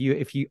 like if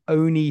you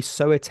only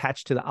so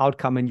attached to the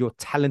outcome and your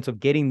talent of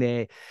getting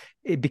there,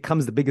 it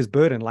becomes the biggest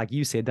burden, like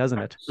you said, doesn't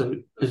it? So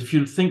if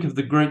you think of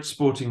the great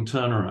sporting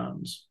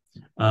turnarounds,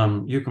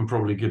 you can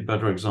probably give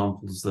better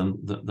examples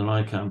than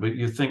I can, but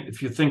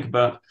if you think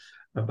about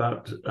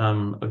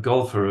a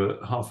golfer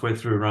halfway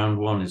through round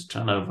one is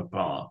 10 over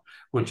par,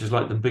 which is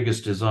like the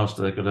biggest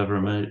disaster they could ever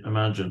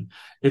imagine.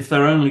 If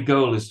their only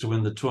goal is to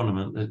win the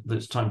tournament,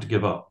 it's time to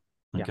give up.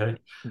 Okay,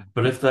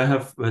 but if they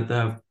have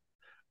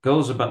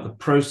goals about the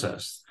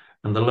process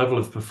and the level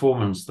of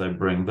performance they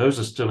bring, those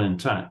are still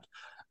intact.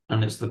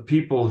 And it's the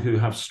people who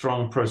have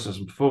strong process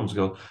and performance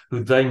goals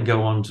who then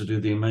go on to do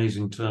the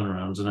amazing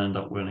turnarounds and end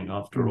up winning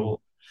after all.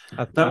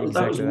 That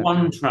was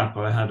one trap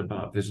I had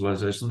about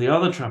visualization. The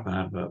other trap I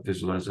had about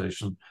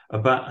visualization,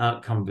 about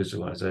outcome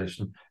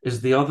visualization,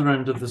 is the other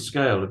end of the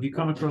scale. Have you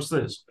come across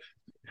this?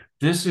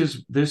 This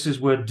is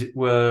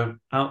where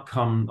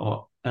outcome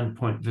or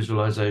endpoint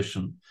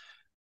visualization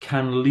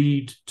can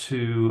lead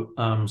to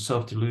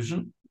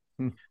self-delusion.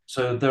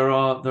 So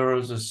there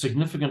is a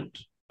significant,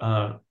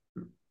 I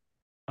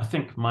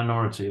think,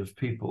 minority of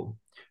people.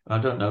 I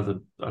don't know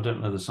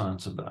the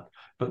science of that,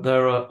 but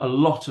there are a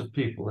lot of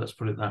people, let's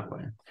put it that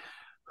way,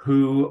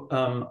 who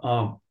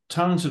are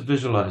talented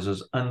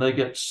visualizers, and they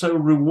get so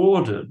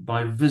rewarded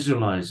by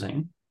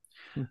visualizing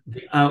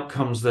the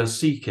outcomes they're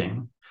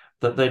seeking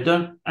that they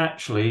don't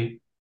actually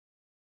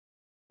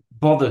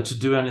bother to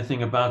do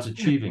anything about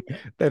achieving it.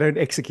 They don't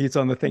execute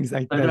on the things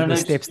the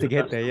steps to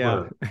get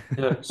there.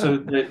 So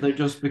they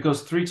just,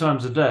 because 3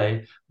 times a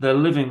day they're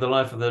living the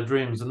life of their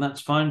dreams, and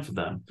that's fine for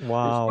them.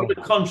 Wow. It's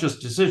not a conscious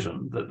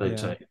decision that they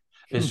take.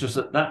 It's just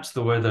that's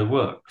the way they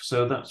work.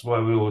 So that's why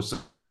we always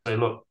say,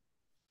 look,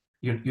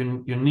 you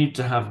need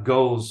to have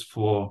goals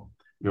for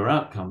your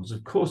outcomes.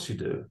 Of course you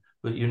do,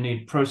 but you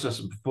need process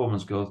and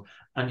performance goals,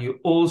 and you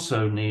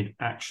also need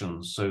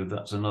actions. So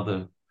that's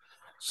another.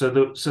 So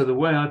the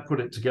way I put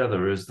it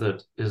together is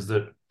that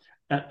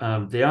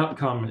the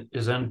outcome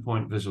is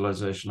endpoint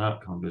visualization,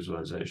 outcome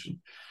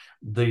visualization.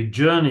 The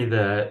journey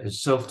there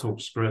is self-talk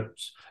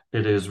scripts.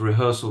 It is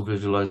rehearsal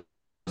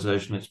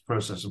visualization. It's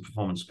process and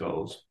performance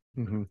goals,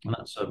 and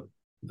that's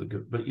the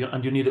good. But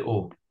and you need it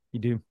all. You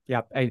do,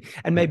 yeah. And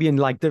maybe in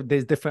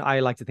there's different, I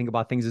like to think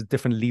about things as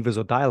different levers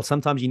or dials.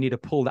 Sometimes you need to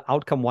pull the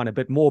outcome one a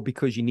bit more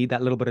because you need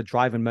that little bit of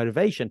drive and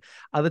motivation.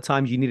 Other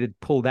times you need to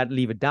pull that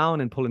lever down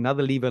and pull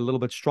another lever a little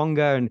bit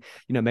stronger. And,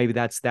 maybe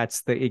that's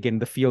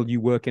the field you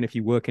work in. If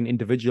you work in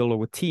individual or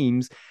with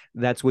teams,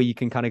 that's where you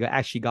can kind of go,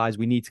 actually, guys,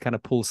 we need to kind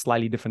of pull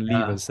slightly different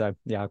levers. So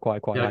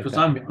quite like because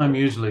that. I'm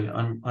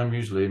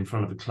usually in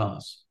front of a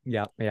class.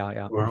 Yeah.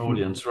 Or an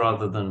audience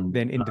rather than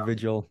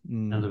individual.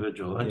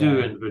 Individual. I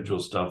do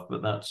individual stuff,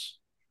 but that's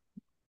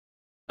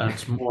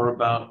more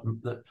about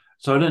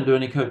so I don't do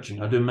any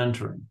coaching. I do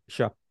mentoring.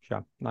 Sure.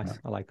 Nice. Yeah.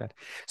 I like that.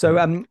 So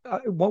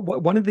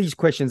one of these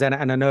questions, and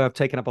I know I've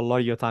taken up a lot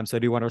of your time, so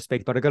I do want to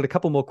respect, but I've got a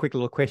couple more quick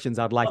little questions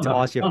I'd like to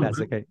ask you, if that's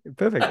okay.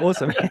 Perfect.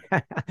 Awesome.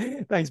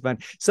 Thanks, man.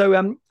 So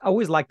I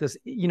always like this,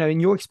 in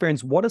your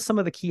experience, what are some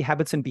of the key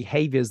habits and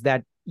behaviors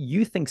that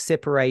you think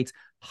separate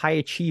high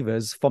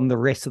achievers from the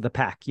rest of the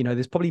pack?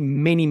 There's probably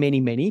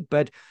many,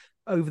 but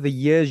over the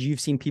years, you've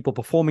seen people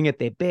performing at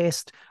their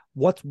best.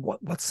 What's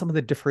some of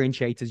the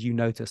differentiators you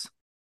notice?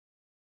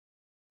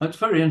 It's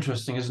very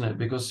interesting, isn't it?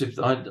 Because if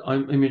I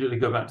immediately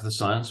go back to the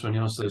science when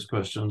you ask those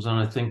questions, and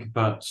I think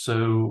about,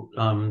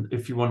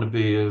 if you want to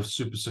be a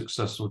super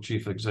successful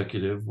chief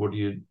executive, what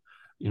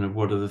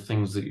are the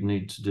things that you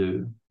need to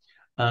do?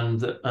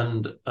 And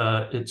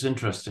it's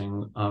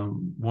interesting.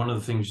 One of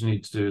the things you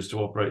need to do is to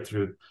operate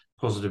through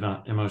positive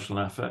emotional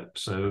affect.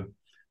 So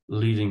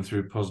leading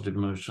through positive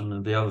emotion.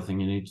 And the other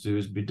thing you need to do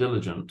is be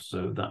diligent.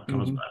 So that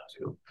comes back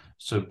to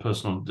your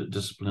personal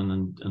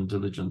discipline and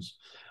diligence.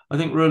 I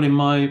think really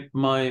my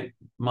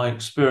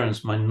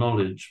experience, my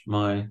knowledge,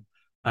 my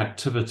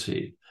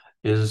activity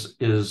is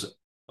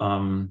I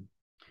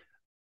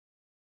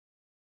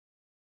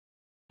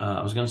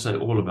was going to say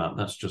all about.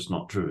 That's just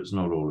not true. It's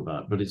not all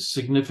about, but it's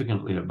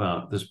significantly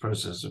about this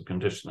process of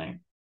conditioning.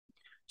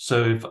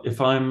 So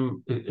if I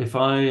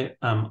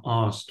am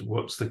asked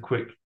what's the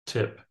quick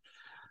tip,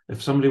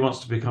 if somebody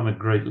wants to become a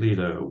great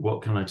leader,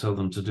 what can I tell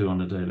them to do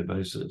on a daily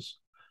basis?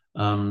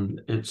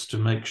 It's to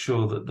make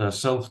sure that their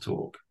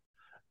self-talk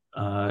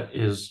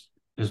is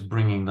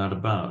bringing that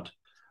about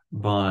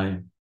by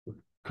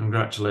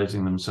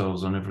congratulating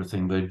themselves on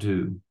everything they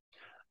do,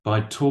 by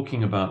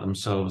talking about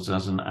themselves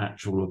as an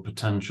actual or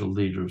potential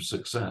leader of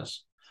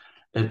success.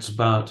 It's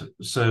about,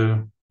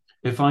 so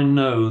if I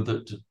know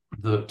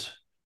that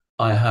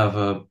I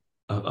have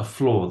a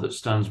flaw that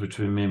stands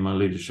between me and my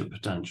leadership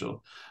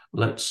potential,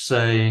 let's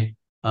say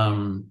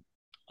I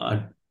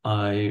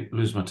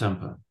lose my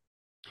temper,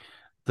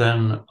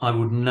 then I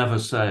would never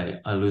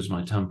say I lose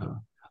my temper.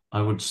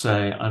 I would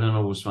say I don't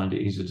always find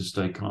it easy to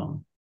stay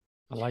calm.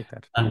 I like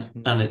that.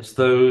 And it's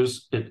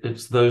those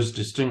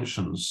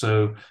distinctions.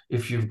 So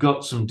if you've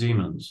got some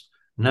demons,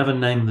 never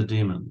name the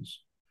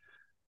demons.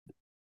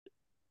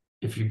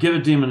 If you give a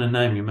demon a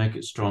name, you make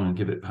it strong and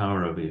give it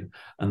power over you.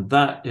 And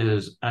that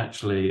is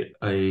actually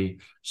a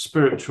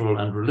spiritual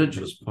and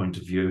religious point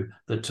of view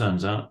that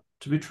turns out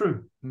to be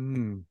true.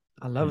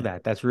 I love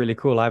that. That's really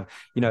cool. I've,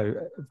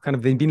 kind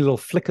of been little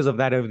flickers of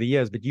that over the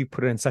years, but you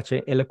put it in such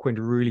an eloquent,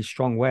 really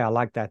strong way. I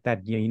like that.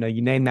 That, you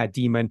name that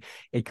demon,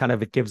 it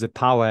gives it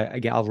power.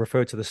 Again, I'll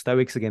refer to the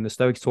Stoics again. The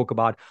Stoics talk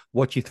about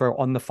what you throw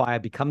on the fire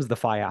becomes the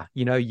fire.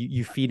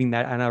 You feeding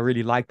that. And I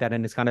really like that.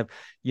 And it's kind of,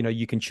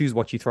 you can choose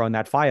what you throw in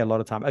that fire a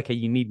lot of time. Okay,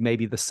 you need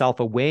maybe the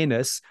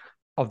self-awareness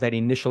of that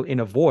initial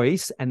inner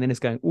voice, and then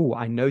it's going, oh,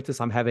 I notice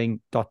I'm having ...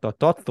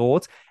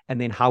 thoughts, and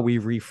then how we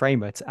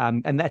reframe it,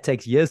 and that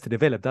takes years to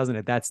develop, doesn't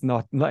it? That's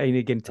not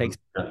again, it takes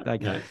but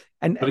again,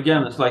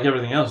 it's like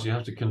everything else, you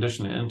have to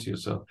condition it into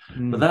yourself.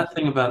 But that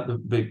thing about the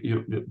big,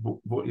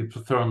 what you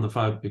throw on the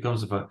fire becomes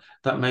the fire,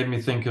 that made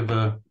me think of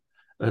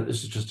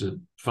this is just a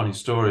funny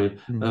story.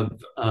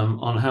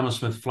 On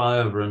Hammersmith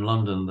Flyover in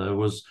London, there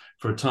was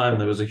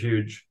a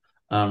huge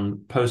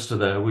poster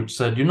there which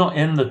said, "You're not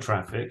in the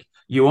traffic,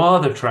 you are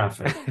the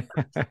traffic."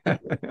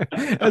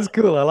 That's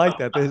cool. I like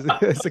that.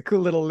 There's a cool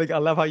little link. I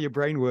love how your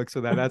brain works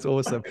with that. That's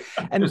awesome.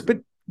 But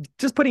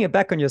just putting it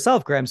back on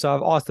yourself, Graham. So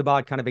I've asked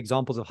about kind of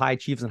examples of high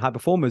achievers and high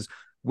performers.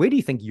 Where do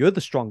you think you're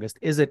the strongest?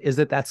 Is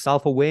it that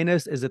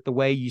self-awareness? Is it the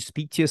way you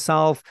speak to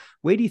yourself?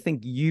 Where do you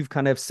think you've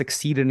kind of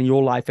succeeded in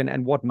your life,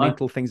 and what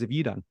mental things have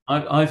you done?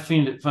 I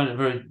find it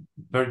very,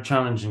 very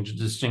challenging to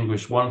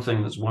distinguish one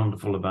thing that's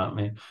wonderful about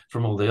me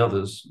from all the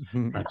others.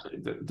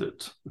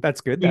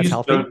 That's good. That's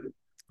healthy.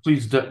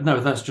 Please don't.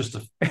 No, that's just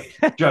a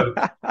joke.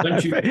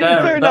 Don't you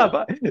dare. Fair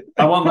enough.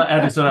 I want that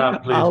edited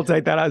out, please. I'll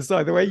take that out.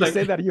 Sorry, the way you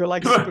said that, you're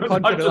like super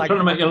confident. I'm just trying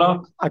to make you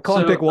laugh. I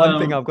can't pick one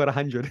thing. I've got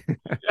 100.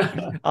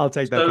 I'll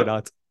take that bit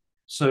out.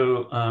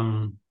 So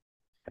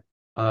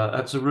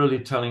that's a really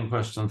telling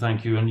question.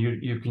 Thank you. And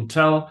you can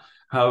tell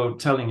how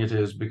telling it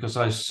is because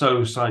I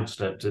so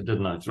sidestepped it,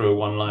 didn't I? Through a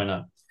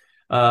one-liner.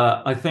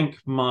 I think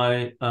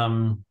my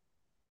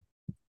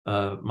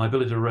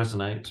ability to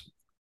resonate,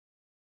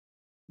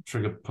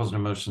 trigger positive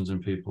emotions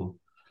in people,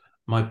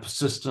 my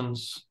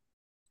persistence,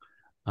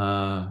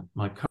 my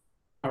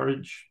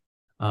courage,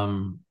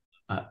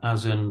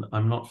 as in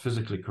I'm not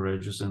physically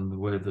courageous in the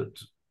way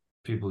that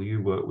people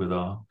you work with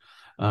are,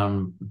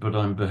 but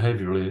I'm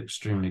behaviorally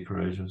extremely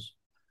courageous.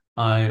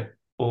 I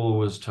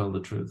always tell the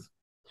truth.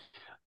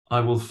 I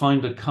will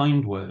find a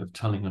kind way of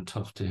telling a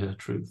tough to hear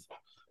truth,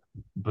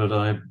 but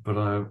I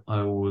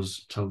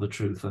always tell the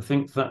truth. I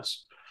think the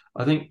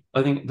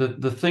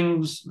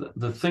things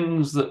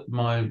that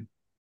my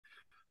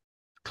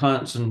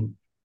clients and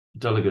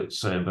delegates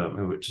say about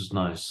me, which is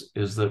nice,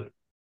 is that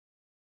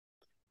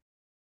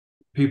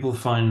people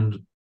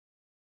find,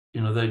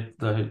 I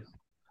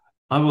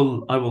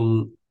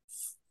will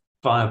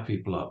fire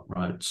people up,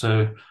 right?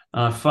 So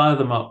I fire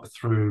them up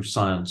through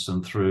science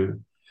and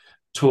through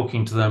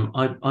talking to them.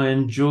 I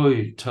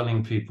enjoy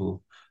telling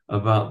people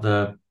about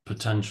their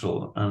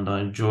potential, and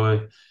I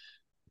enjoy,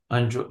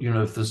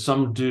 if there's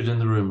some dude in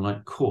the room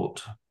like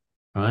Court,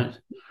 right,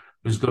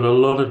 who's got a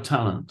lot of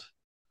talent,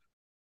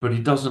 but he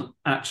doesn't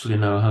actually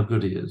know how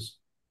good he is,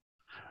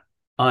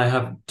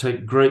 I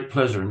take great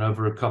pleasure in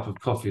over a cup of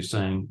coffee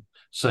saying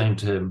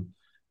to him,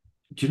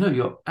 "Do you know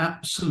you're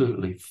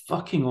absolutely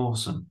fucking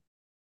awesome?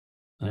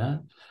 Yeah,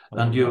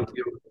 and you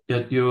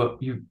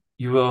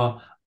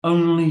are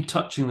only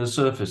touching the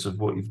surface of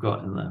what you've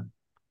got in there."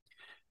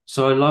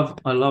 So I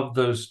love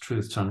those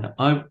truth telling.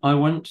 I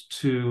went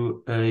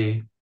to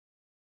an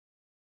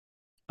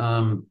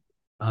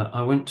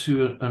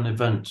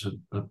event,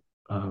 a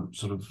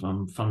sort of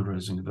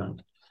fundraising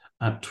event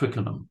at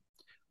Twickenham,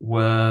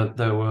 where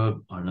there were,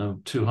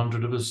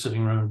 200 of us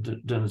sitting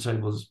around dinner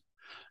tables,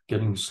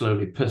 getting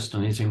slowly pissed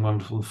and eating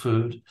wonderful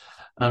food.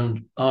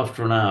 And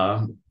after an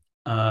hour,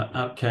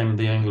 out came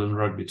the England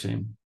rugby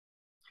team.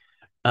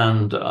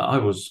 And I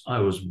was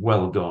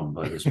well gone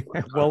by this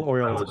point. Well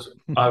oiled.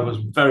 I was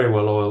very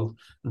well oiled.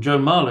 And Joe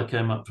Marler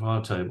came up to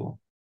our table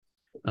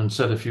and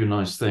said a few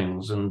nice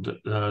things. And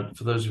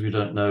for those of you who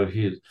don't know,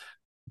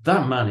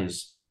 that man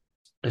is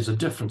a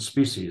different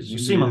species. You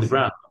see him on the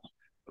ground,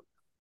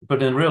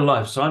 but in real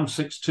life, so I'm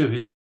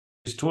 6'2",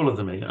 he's taller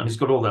than me, and he's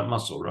got all that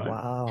muscle, right?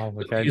 Wow,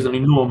 okay. He's an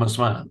enormous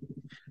man.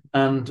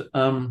 And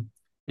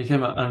he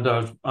came up,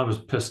 and I was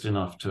pissed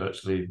enough to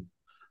actually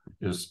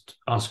just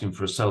ask him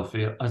for a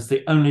selfie. It's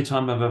the only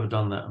time I've ever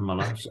done that in my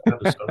life.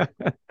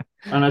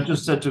 And I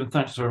just said to him,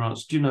 "Thanks very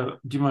much. Do you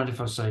mind if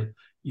I say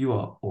 "You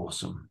are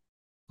awesome."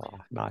 Oh,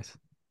 nice.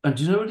 And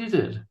do you know what he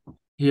did?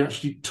 He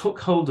actually took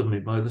hold of me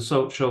by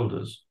the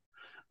shoulders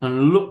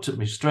and looked at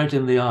me straight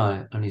in the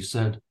eye, and he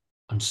said,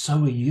 "And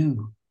so are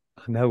you."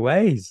 No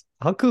ways.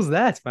 How cool's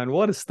that, man?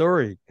 What a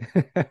story.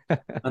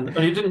 And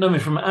he didn't know me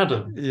from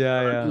Adam.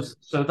 Yeah, yeah.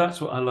 So that's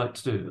what I like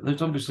to do.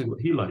 That's obviously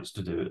what he likes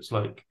to do. It's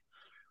like,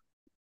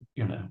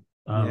 you know,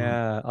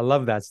 Yeah, I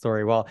love that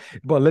story. Well,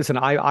 listen,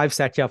 I've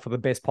sat here for the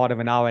best part of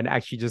an hour and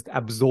actually just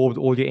absorbed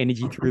all your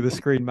energy through the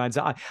screen, man.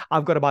 So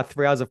I've got about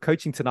 3 hours of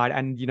coaching tonight,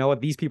 and you know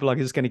what? These people are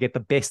just going to get the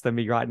best of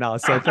me right now.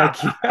 So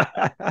thank you,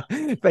 thank oh,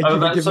 you for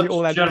that's giving me such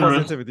all that generous,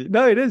 positivity.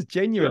 No, it is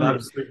genuine.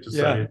 generous thing to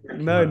Yeah, say. Thank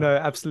you, no, man. no,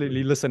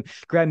 absolutely. Listen,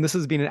 Graham, this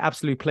has been an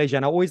absolute pleasure,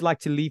 and I always like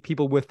to leave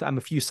people with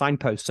a few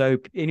signposts. So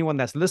anyone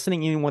that's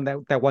listening, anyone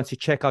that wants to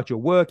check out your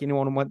work,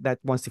 that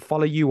wants to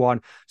follow you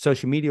on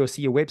social media or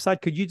see your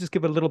website, could you just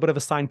give a little bit of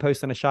a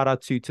signpost and a shout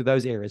out to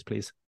those areas,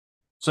 please?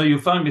 So you'll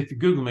find me if you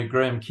Google me,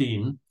 Graham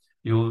Keane.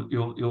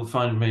 You'll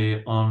find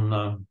me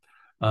on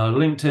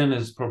LinkedIn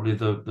is probably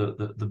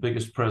the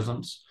biggest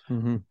presence.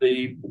 Mm-hmm.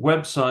 The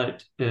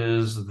website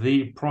is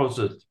Mm-hmm.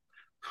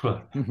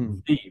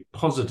 the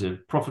Positive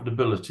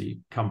Profitability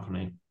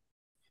Company.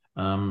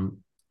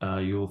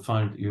 You'll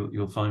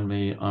find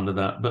me under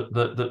that, but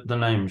the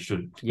name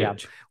should Yeah.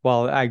 get.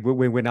 Well,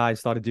 when I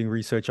started doing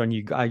research on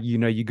you,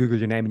 you Google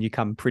your name and you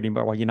come pretty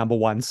much, well, you're number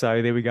one.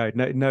 So there we go.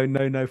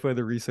 No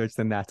further research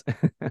than that.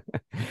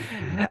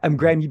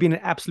 Graham, you've been an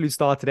absolute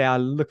star today. I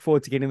look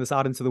forward to getting this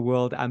out into the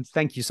world.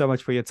 Thank you so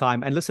much for your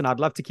time. And listen,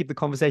 I'd love to keep the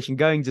conversation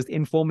going just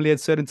informally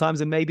at certain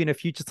times, and maybe in a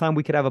future time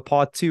we could have a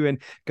part two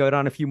and go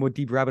down a few more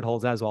deep rabbit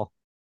holes as well.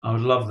 I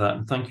would love that,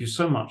 and thank you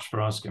so much for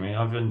asking me.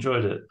 I've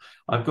enjoyed it.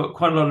 I've got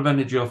quite a lot of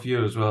energy off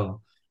you as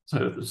well.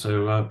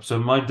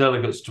 So my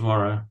delegates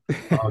tomorrow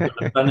are going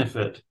to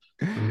benefit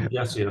from the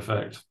Yassi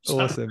effect.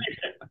 Awesome.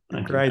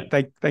 Thank you, Great.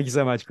 mate. Thank you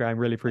so much, Graham.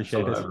 Really Thanks a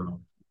appreciate lot, it.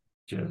 everyone.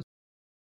 Cheers.